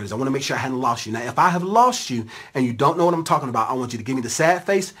participators. I want to make sure I hadn't lost you. Now, if I have lost you and you don't know what I'm talking about, I want you to give me the sad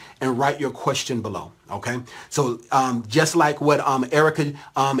face and write your question below. Okay? So just like what Erica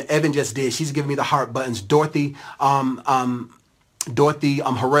Evan just did, she's giving me the heart buttons. Dorothy Harrell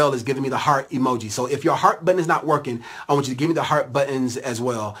is giving me the heart emoji. So if your heart button is not working, I want you to give me the heart buttons as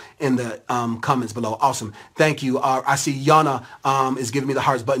well in the comments below. Awesome. Thank you. I see Yana is giving me the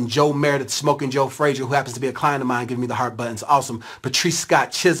hearts button. Joe Meredith, Smoking Joe Frazier, who happens to be a client of mine, giving me the heart buttons. Awesome. Patrice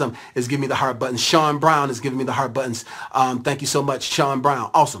Scott Chisholm is giving me the heart buttons. Sean Brown is giving me the heart buttons. Thank you so much, Sean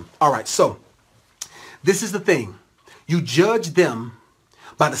Brown. Awesome. All right. So this is the thing. You judge them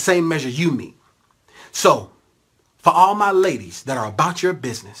by the same measure you meet. So for all my ladies that are about your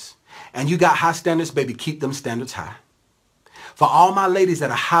business and you got high standards, baby, keep them standards high. For all my ladies that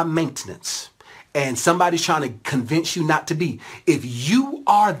are high maintenance and somebody's trying to convince you not to be, if you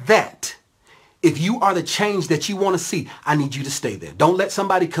are that, if you are the change that you want to see, I need you to stay there. Don't let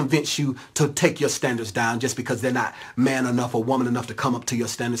somebody convince you to take your standards down just because they're not man enough or woman enough to come up to your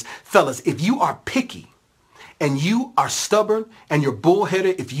standards. Fellas, if you are picky and you are stubborn and you're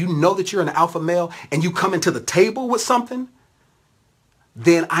bullheaded, if you know that you're an alpha male and you come into the table with something,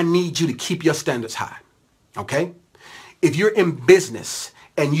 then I need you to keep your standards high, okay? If you're in business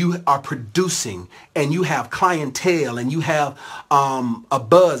and you are producing and you have clientele and you have a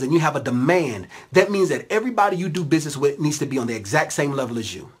buzz and you have a demand, that means that everybody you do business with needs to be on the exact same level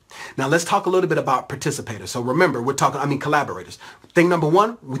as you. Now let's talk a little bit about participators. So remember, collaborators. Thing number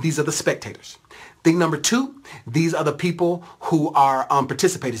one, these are the spectators. Thing number two, these are the people who are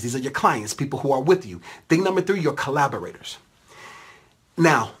participators. These are your clients, people who are with you. Thing number three, your collaborators.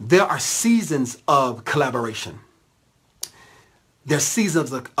 Now, there are seasons of collaboration. There's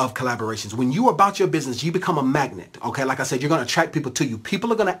seasons of collaborations. When you are about your business, you become a magnet. Okay, like I said, you're going to attract people to you.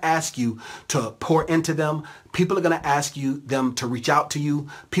 People are going to ask you to pour into them. People are going to ask them to reach out to you.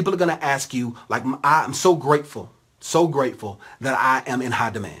 People are going to ask you, like, I'm so grateful that I am in high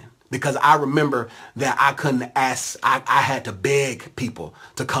demand. Because I remember that I couldn't ask, I had to beg people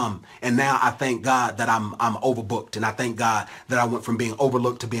to come. And now I thank God that I'm overbooked. And I thank God that I went from being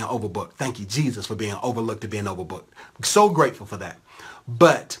overlooked to being overbooked. Thank you, Jesus, for being overlooked to being overbooked. I'm so grateful for that.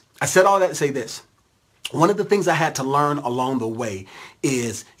 But I said all that to say this. One of the things I had to learn along the way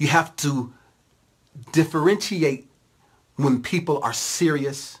is you have to differentiate when people are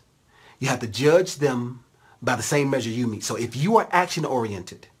serious. You have to judge them by the same measure you meet. So if you are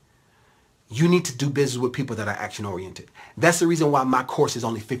action-oriented, you need to do business with people that are action-oriented. That's the reason why my course is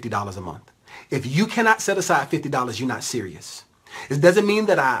only $50 a month. If you cannot set aside $50, you're not serious. It doesn't mean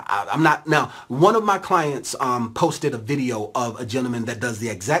that I'm not. Now, one of my clients posted a video of a gentleman that does the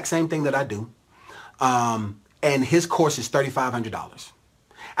exact same thing that I do. And his course is $3,500.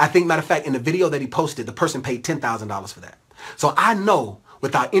 I think, matter of fact, in the video that he posted, the person paid $10,000 for that. So I know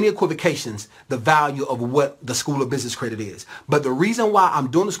without any equivocations the value of what the School of Business Credit is. But the reason why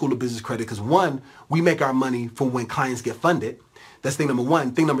I'm doing the School of Business Credit, because one, we make our money from when clients get funded. That's thing number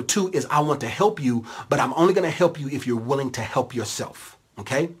one. Thing number two is I want to help you, but I'm only going to help you if you're willing to help yourself.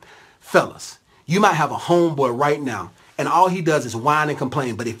 Okay? Fellas, you might have a homeboy right now, and all he does is whine and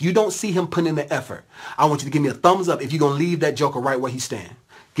complain. But if you don't see him put in the effort, I want you to give me a thumbs up if you're going to leave that joker right where he stands.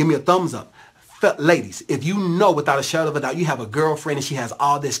 Give me a thumbs up. Ladies, if you know without a shadow of a doubt you have a girlfriend and she has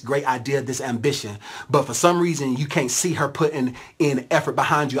all this great idea, this ambition, but for some reason you can't see her putting in effort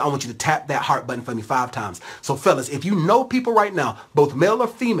behind you, I want you to tap that heart button for me 5 times. So fellas, if you know people right now, both male or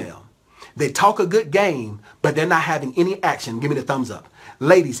female, they talk a good game, but they're not having any action, give me the thumbs up.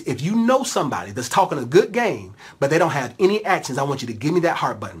 Ladies, if you know somebody that's talking a good game, but they don't have any actions, I want you to give me that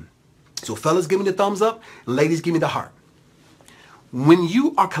heart button. So fellas, give me the thumbs up. Ladies, give me the heart. When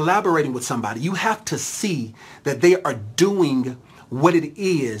you are collaborating with somebody, you have to see that they are doing what it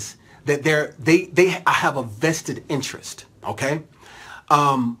is that they have a vested interest, okay?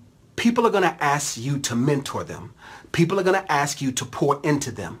 People are going to ask you to mentor them. People are going to ask you to pour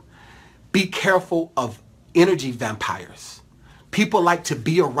into them. Be careful of energy vampires. People like to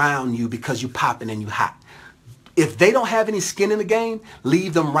be around you because you popping and you hot. If they don't have any skin in the game,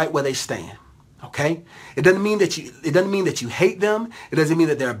 leave them right where they stand. Okay? It doesn't mean that you hate them. It doesn't mean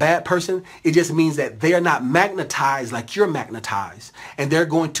that they're a bad person. It just means that they are not magnetized like you're magnetized, and they're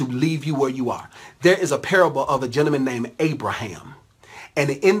going to leave you where you are. There is a parable of a gentleman named Abraham.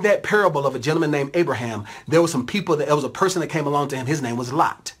 And in that parable of a gentleman named Abraham, there was a person that came along to him. His name was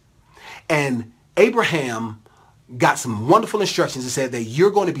Lot. And Abraham got some wonderful instructions and said that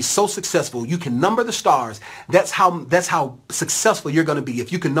you're going to be so successful, you can number the stars. That's how successful you're going to be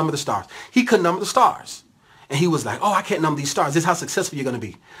if you can number the stars. He couldn't number the stars. And he was like, oh, I can't number these stars. This is how successful you're going to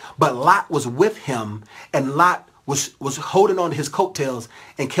be. But Lot was with him, and Lot was holding on to his coattails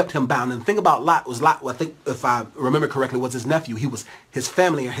and kept him bound. And the thing about Lot, I think if I remember correctly, was his nephew. He was his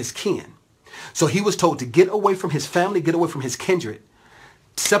family or his kin. So he was told to get away from his family, get away from his kindred,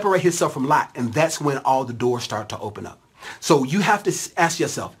 separate himself from Lot, and that's when all the doors start to open up. So you have to ask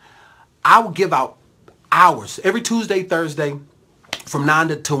yourself, I will give out hours every Tuesday, Thursday, from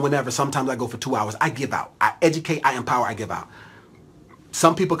 9 to whenever. Sometimes I go for 2 hours. I give out. I educate, I empower, I give out.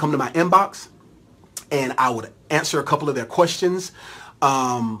 Some people come to my inbox, and I would answer a couple of their questions,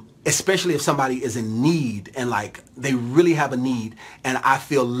 especially if somebody is in need and like they really have a need and I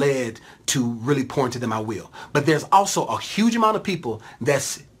feel led to really pour into them, I will. But there's also a huge amount of people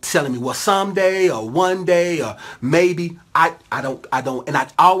that's telling me, well, someday or one day or maybe, I don't, and I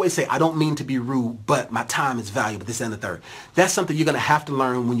always say, I don't mean to be rude, but my time is valuable, this and the third. That's something you're going to have to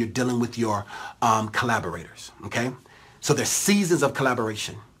learn when you're dealing with your collaborators, okay? So there's seasons of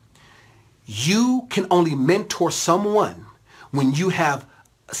collaboration. You can only mentor someone when you have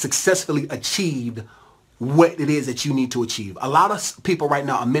successfully achieved what it is that you need to achieve. A lot of people right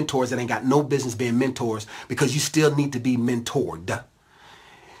now are mentors that ain't got no business being mentors because you still need to be mentored.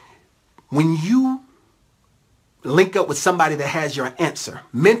 When you link up with somebody that has your answer,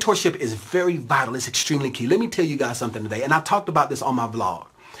 mentorship is very vital. It's extremely key. Let me tell you guys something today, and I talked about this on my vlog.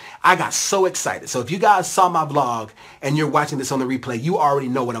 I got so excited. So if you guys saw my vlog and you're watching this on the replay, you already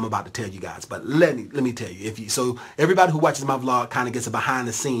know what I'm about to tell you guys. But let me tell you, so everybody who watches my vlog kind of gets a behind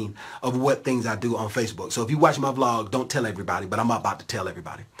the scene of what things I do on Facebook. So if you watch my vlog, don't tell everybody, but I'm about to tell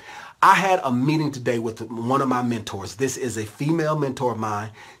everybody. I had a meeting today with one of my mentors. This is a female mentor of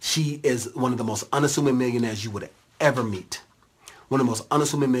mine. She is one of the most unassuming millionaires you would ever meet. One of the most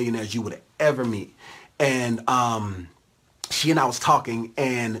unassuming millionaires you would ever meet. And she and I was talking,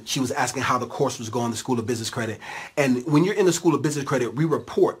 and she was asking how the course was going, the School of Business Credit. And when you're in the School of Business Credit, we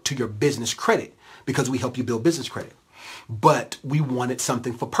report to your business credit because we help you build business credit. But we wanted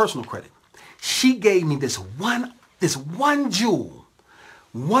something for personal credit. She gave me this one jewel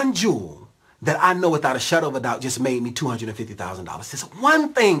that I know without a shadow of a doubt just made me $250,000. This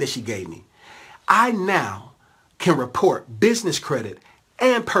one thing that she gave me. I now can report business credit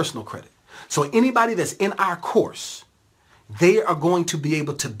and personal credit. So anybody that's in our course, they are going to be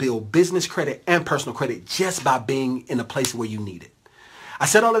able to build business credit and personal credit just by being in a place where you need it. I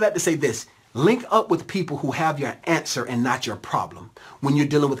said all of that to say this. Link up with people who have your answer and not your problem when you're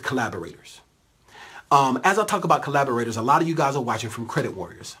dealing with collaborators. As I talk about collaborators, a lot of you guys are watching from Credit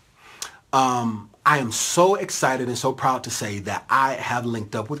Warriors. I am so excited and so proud to say that I have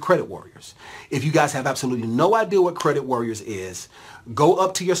linked up with Credit Warriors. If you guys have absolutely no idea what Credit Warriors is, go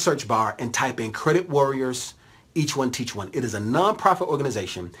up to your search bar and type in Credit Warriors Each One Teach One. It is a nonprofit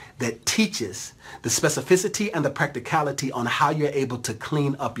organization that teaches the specificity and the practicality on how you're able to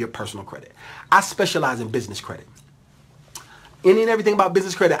clean up your personal credit. I specialize in business credit. Any and everything about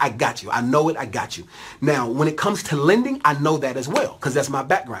business credit, I got you. I know it, I got you. Now, when it comes to lending, I know that as well because that's my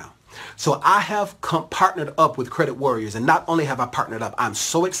background. So I have partnered up with Credit Warriors, and not only have I partnered up, I'm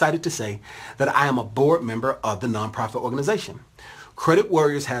so excited to say that I am a board member of the nonprofit organization. Credit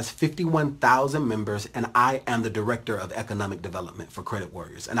Warriors has 51,000 members, and I am the Director of Economic Development for Credit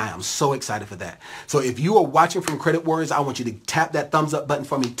Warriors, and I am so excited for that. So if you are watching from Credit Warriors, I want you to tap that thumbs up button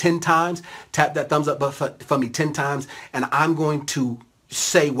for me 10 times. Tap that thumbs up button for me 10 times, and I'm going to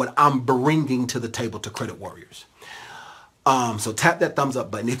say what I'm bringing to the table to Credit Warriors. So tap that thumbs up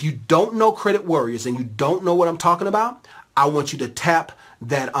button. If you don't know Credit Warriors and you don't know what I'm talking about, I want you to tap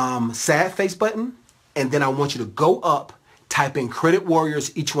that sad face button, and then I want you to go up, type in Credit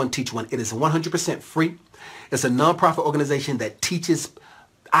Warriors Each One Teach One. It is 100% free. It's a nonprofit organization that teaches.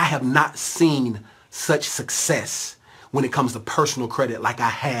 I have not seen such success when it comes to personal credit like I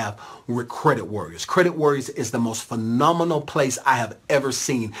have with Credit Warriors. Credit Warriors is the most phenomenal place I have ever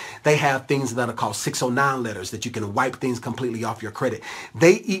seen. They have things that are called 609 letters that you can wipe things completely off your credit.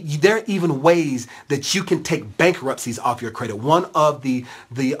 There are even ways that you can take bankruptcies off your credit. One of the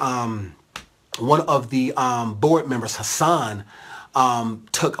board members, Hassan,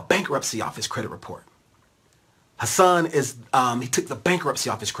 took a bankruptcy off his credit report. Hassan he took the bankruptcy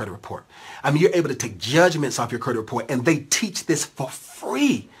off his credit report. I mean, you're able to take judgments off your credit report, and they teach this for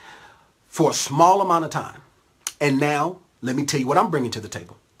free for a small amount of time. And now, let me tell you what I'm bringing to the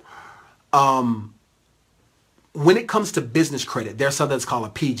table. When it comes to business credit, there's something that's called a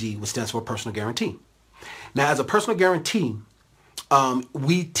PG, which stands for personal guarantee. Now, as a personal guarantee,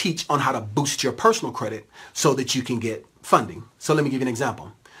 we teach on how to boost your personal credit so that you can get funding. So let me give you an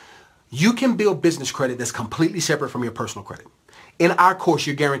example. You can build business credit that's completely separate from your personal credit. In our course,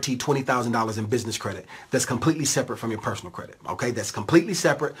 you're guaranteed $20,000 in business credit that's completely separate from your personal credit. Okay, that's completely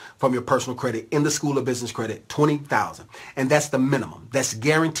separate from your personal credit. In the School of Business Credit, $20,000. And that's the minimum. That's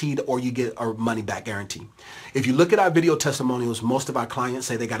guaranteed, or you get a money back guarantee. If you look at our video testimonials, most of our clients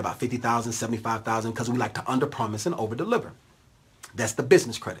say they got about $50,000, $75,000 because we like to underpromise and overdeliver. That's the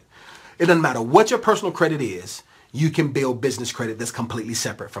business credit. It doesn't matter what your personal credit is, you can build business credit that's completely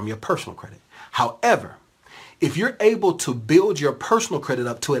separate from your personal credit. However, if you're able to build your personal credit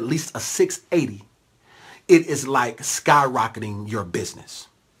up to at least a 680, it is like skyrocketing your business.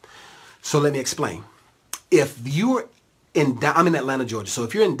 So let me explain. If you're I'm in Atlanta, Georgia. So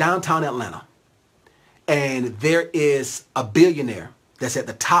if you're in downtown Atlanta and there is a billionaire that's at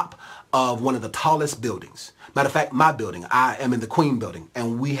the top of one of the tallest buildings. Matter of fact, my building, I am in the Queen building,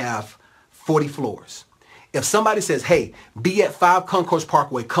 and we have 40 floors. If somebody says, hey, be at 5 Concourse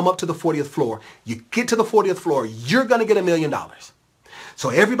Parkway, come up to the 40th floor, you get to the 40th floor, you're going to get $1 million. So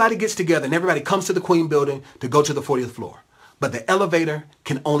everybody gets together and everybody comes to the Queen building to go to the 40th floor. But the elevator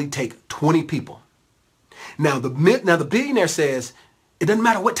can only take 20 people. Now the billionaire says, it doesn't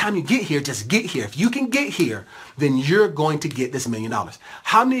matter what time you get here, just get here. If you can get here, then you're going to get this $1 million.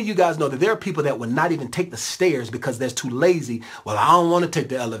 How many of you guys know that there are people that would not even take the stairs because they're too lazy? Well, I don't want to take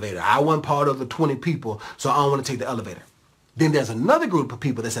the elevator. I wasn't part of the 20 people, so I don't want to take the elevator. Then there's another group of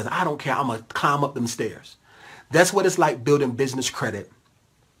people that says, I don't care, I'm going to climb up them stairs. That's what it's like building business credit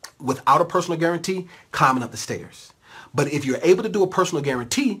without a personal guarantee, climbing up the stairs. But if you're able to do a personal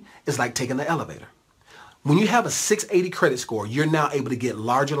guarantee, it's like taking the elevator. When you have a 680 credit score, you're now able to get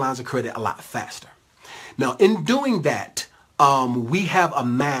larger lines of credit a lot faster. Now, in doing that, we have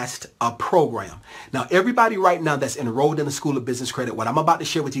amassed a program. Now, everybody right now that's enrolled in the School of Business Credit, what I'm about to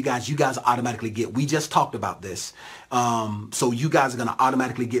share with you guys automatically get. We just talked about this. So you guys are going to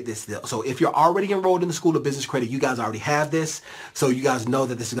automatically get this. So if you're already enrolled in the School of Business Credit, you guys already have this. So you guys know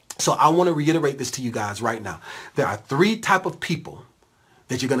that this is. So I want to reiterate this to you guys right now. There are 3 types of people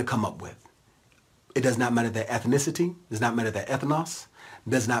that you're going to come up with. It does not matter their ethnicity, does not matter their ethnos,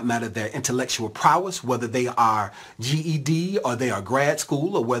 does not matter their intellectual prowess, whether they are GED or they are grad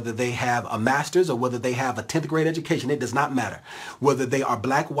school or whether they have a master's or whether they have a 10th grade education. It does not matter. Whether they are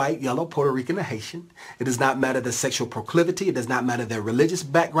black, white, yellow, Puerto Rican, or Haitian. It does not matter their sexual proclivity. It does not matter their religious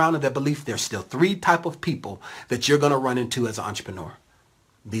background or their belief. There's still 3 types of people that you're going to run into as an entrepreneur.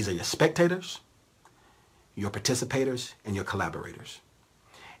 These are your spectators, your participators, and your collaborators.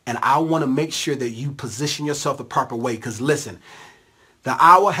 And I want to make sure that you position yourself the proper way, because listen, the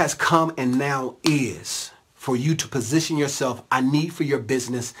hour has come and now is for you to position yourself. I need for your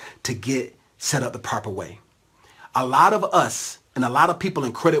business to get set up the proper way. A lot of us and a lot of people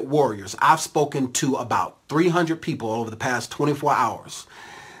in Credit Warriors, I've spoken to about 300 people over the past 24 hours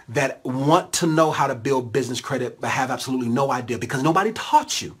that want to know how to build business credit but have absolutely no idea because nobody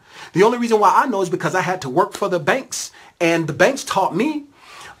taught you. The only reason why I know is because I had to work for the banks, and the banks taught me.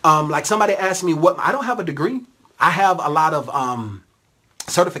 Like somebody asked me I don't have a degree. I have a lot of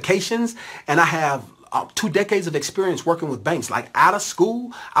certifications, and I have 2 decades of experience working with banks. Like out of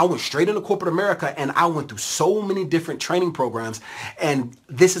school, I went straight into corporate America, and I went through so many different training programs. And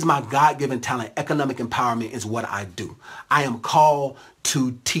this is my God-given talent. Economic empowerment is what I do. I am called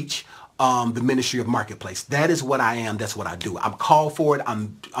to teach the ministry of marketplace. That is what I am. That's what I do. I'm called for it.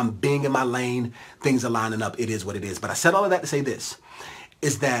 I'm being in my lane. Things are lining up. It is what it is. But I said all of that to say this,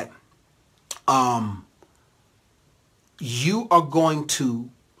 is that you are going to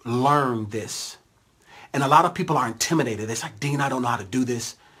learn this. And a lot of people are intimidated. They're like, Dean, I don't know how to do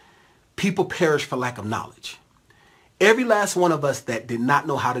this. People perish for lack of knowledge. Every last one of us that did not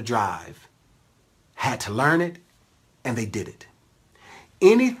know how to drive had to learn it, and they did it.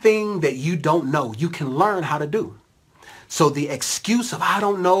 Anything that you don't know, you can learn how to do. So the excuse of I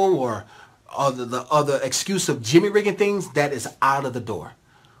don't know or the other excuse of jimmy rigging things, that is out of the door.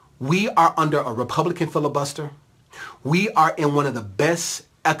 We are under a Republican filibuster. We are in one of the best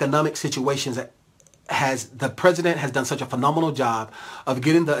economic situations that the president has done such a phenomenal job of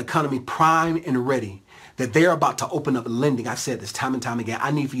getting the economy prime and ready that they're about to open up lending. I've said this time and time again.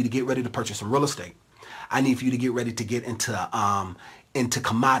 I need for you to get ready to purchase some real estate. I need for you to get ready to get into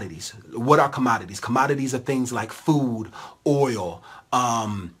commodities. What are commodities? Commodities are things like food, oil,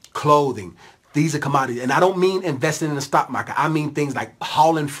 clothing. These are commodities. And I don't mean investing in the stock market. I mean things like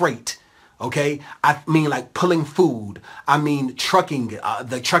hauling freight. Okay, I mean like pulling food. I mean trucking,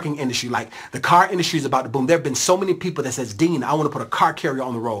 the trucking industry. Like the car industry is about to boom. There have been so many people that says, Dean, I want to put a car carrier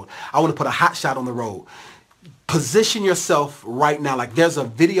on the road. I want to put a hot shot on the road. Position yourself right now. Like there's a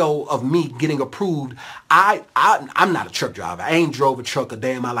video of me getting approved. I'm not a truck driver. I ain't drove a truck a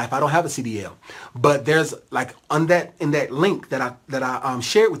day in my life. I don't have a CDL. But there's like in that link that I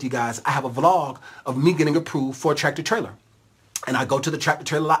shared with you guys, I have a vlog of me getting approved for a tractor trailer. And I go to the tractor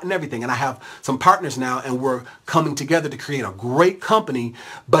trailer lot and everything. And I have some partners now, and we're coming together to create a great company.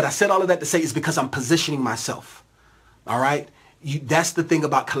 But I said all of that to say it's because I'm positioning myself. All right? That's the thing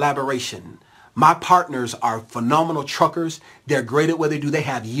about collaboration. My partners are phenomenal truckers. They're great at what they do. They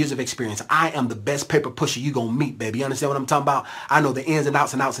have years of experience. I am the best paper pusher you're going to meet, baby. You understand what I'm talking about? I know the ins and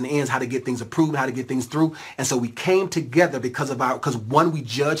outs and outs and the ends, how to get things approved, how to get things through. And so we came together because one, we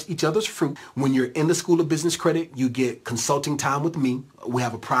judged each other's fruit. When you're in the School of Business Credit, you get consulting time with me. We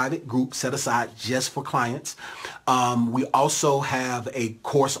have a private group set aside just for clients. We also have a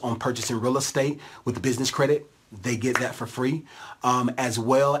course on purchasing real estate with business credit. They get that for free, as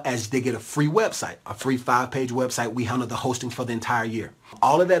well as they get a free website, a free 5-page website. We handle the hosting for the entire year.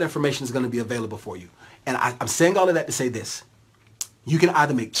 All of that information is going to be available for you. And I'm saying all of that to say this. You can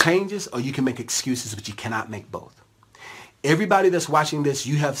either make changes or you can make excuses, but you cannot make both. Everybody that's watching this,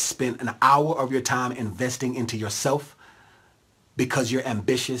 you have spent an hour of your time investing into yourself because you're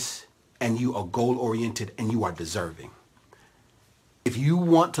ambitious and you are goal-oriented and you are deserving. If you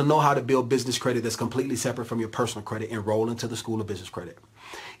want to know how to build business credit that's completely separate from your personal credit, enroll into the School of Business Credit.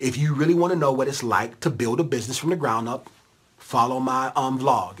 If you really want to know what it's like to build a business from the ground up, follow my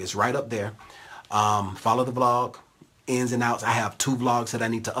vlog. It's right up there. Follow the vlog, ins and outs. I have 2 vlogs that I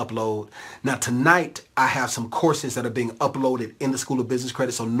need to upload. Now tonight, I have some courses that are being uploaded in the School of Business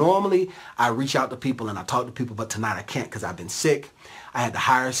Credit. So normally I reach out to people and I talk to people, but tonight I can't because I've been sick. I had to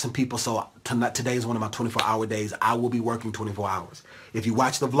hire some people, so today is one of my 24-hour days. I will be working 24 hours. If you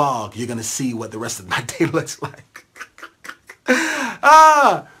watch the vlog, you're going to see what the rest of my day looks like.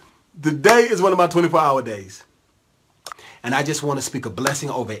 The day is one of my 24-hour days. And I just want to speak a blessing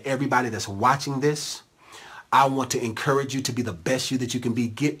over everybody that's watching this. I want to encourage you to be the best you that you can be.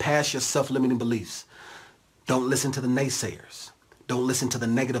 Get past your self-limiting beliefs. Don't listen to the naysayers. Don't listen to the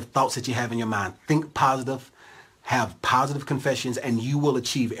negative thoughts that you have in your mind. Think positive. Have positive confessions, and you will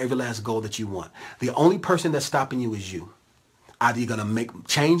achieve every last goal that you want. The only person that's stopping you is you. Either you're going to make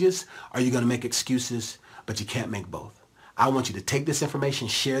changes or you're going to make excuses, but you can't make both. I want you to take this information,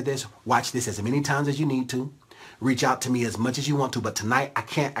 share this, watch this as many times as you need to. Reach out to me as much as you want to, but tonight I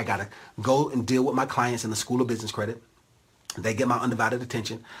can't. I got to go and deal with my clients in the School of Business Credit. They get my undivided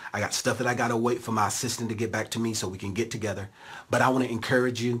attention. I got stuff that I got to wait for my assistant to get back to me so we can get together. But I want to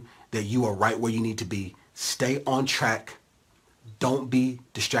encourage you that you are right where you need to be. Stay on track. Don't be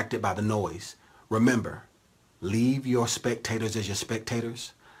distracted by the noise. Remember, leave your spectators as your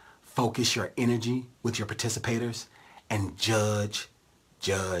spectators. Focus your energy with your participators and judge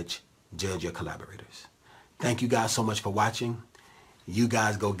your collaborators. Thank you guys so much for watching. You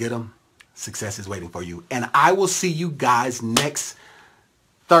guys go get them. Success is waiting for you. And I will see you guys next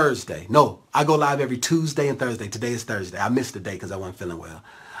Thursday. No, I go live every Tuesday and Thursday. Today is Thursday. I missed the day because I wasn't feeling well.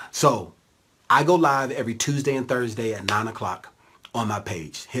 So I go live every Tuesday and Thursday at 9 o'clock on my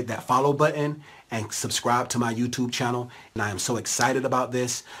page. Hit that follow button and subscribe to my YouTube channel. And I am so excited about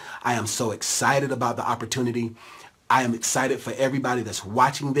this. I am so excited about the opportunity. I am excited for everybody that's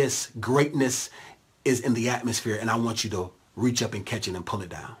watching this. Greatness is in the atmosphere, and I want you to reach up and catch it and pull it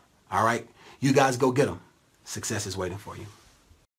down. All right? You guys go get them. Success is waiting for you.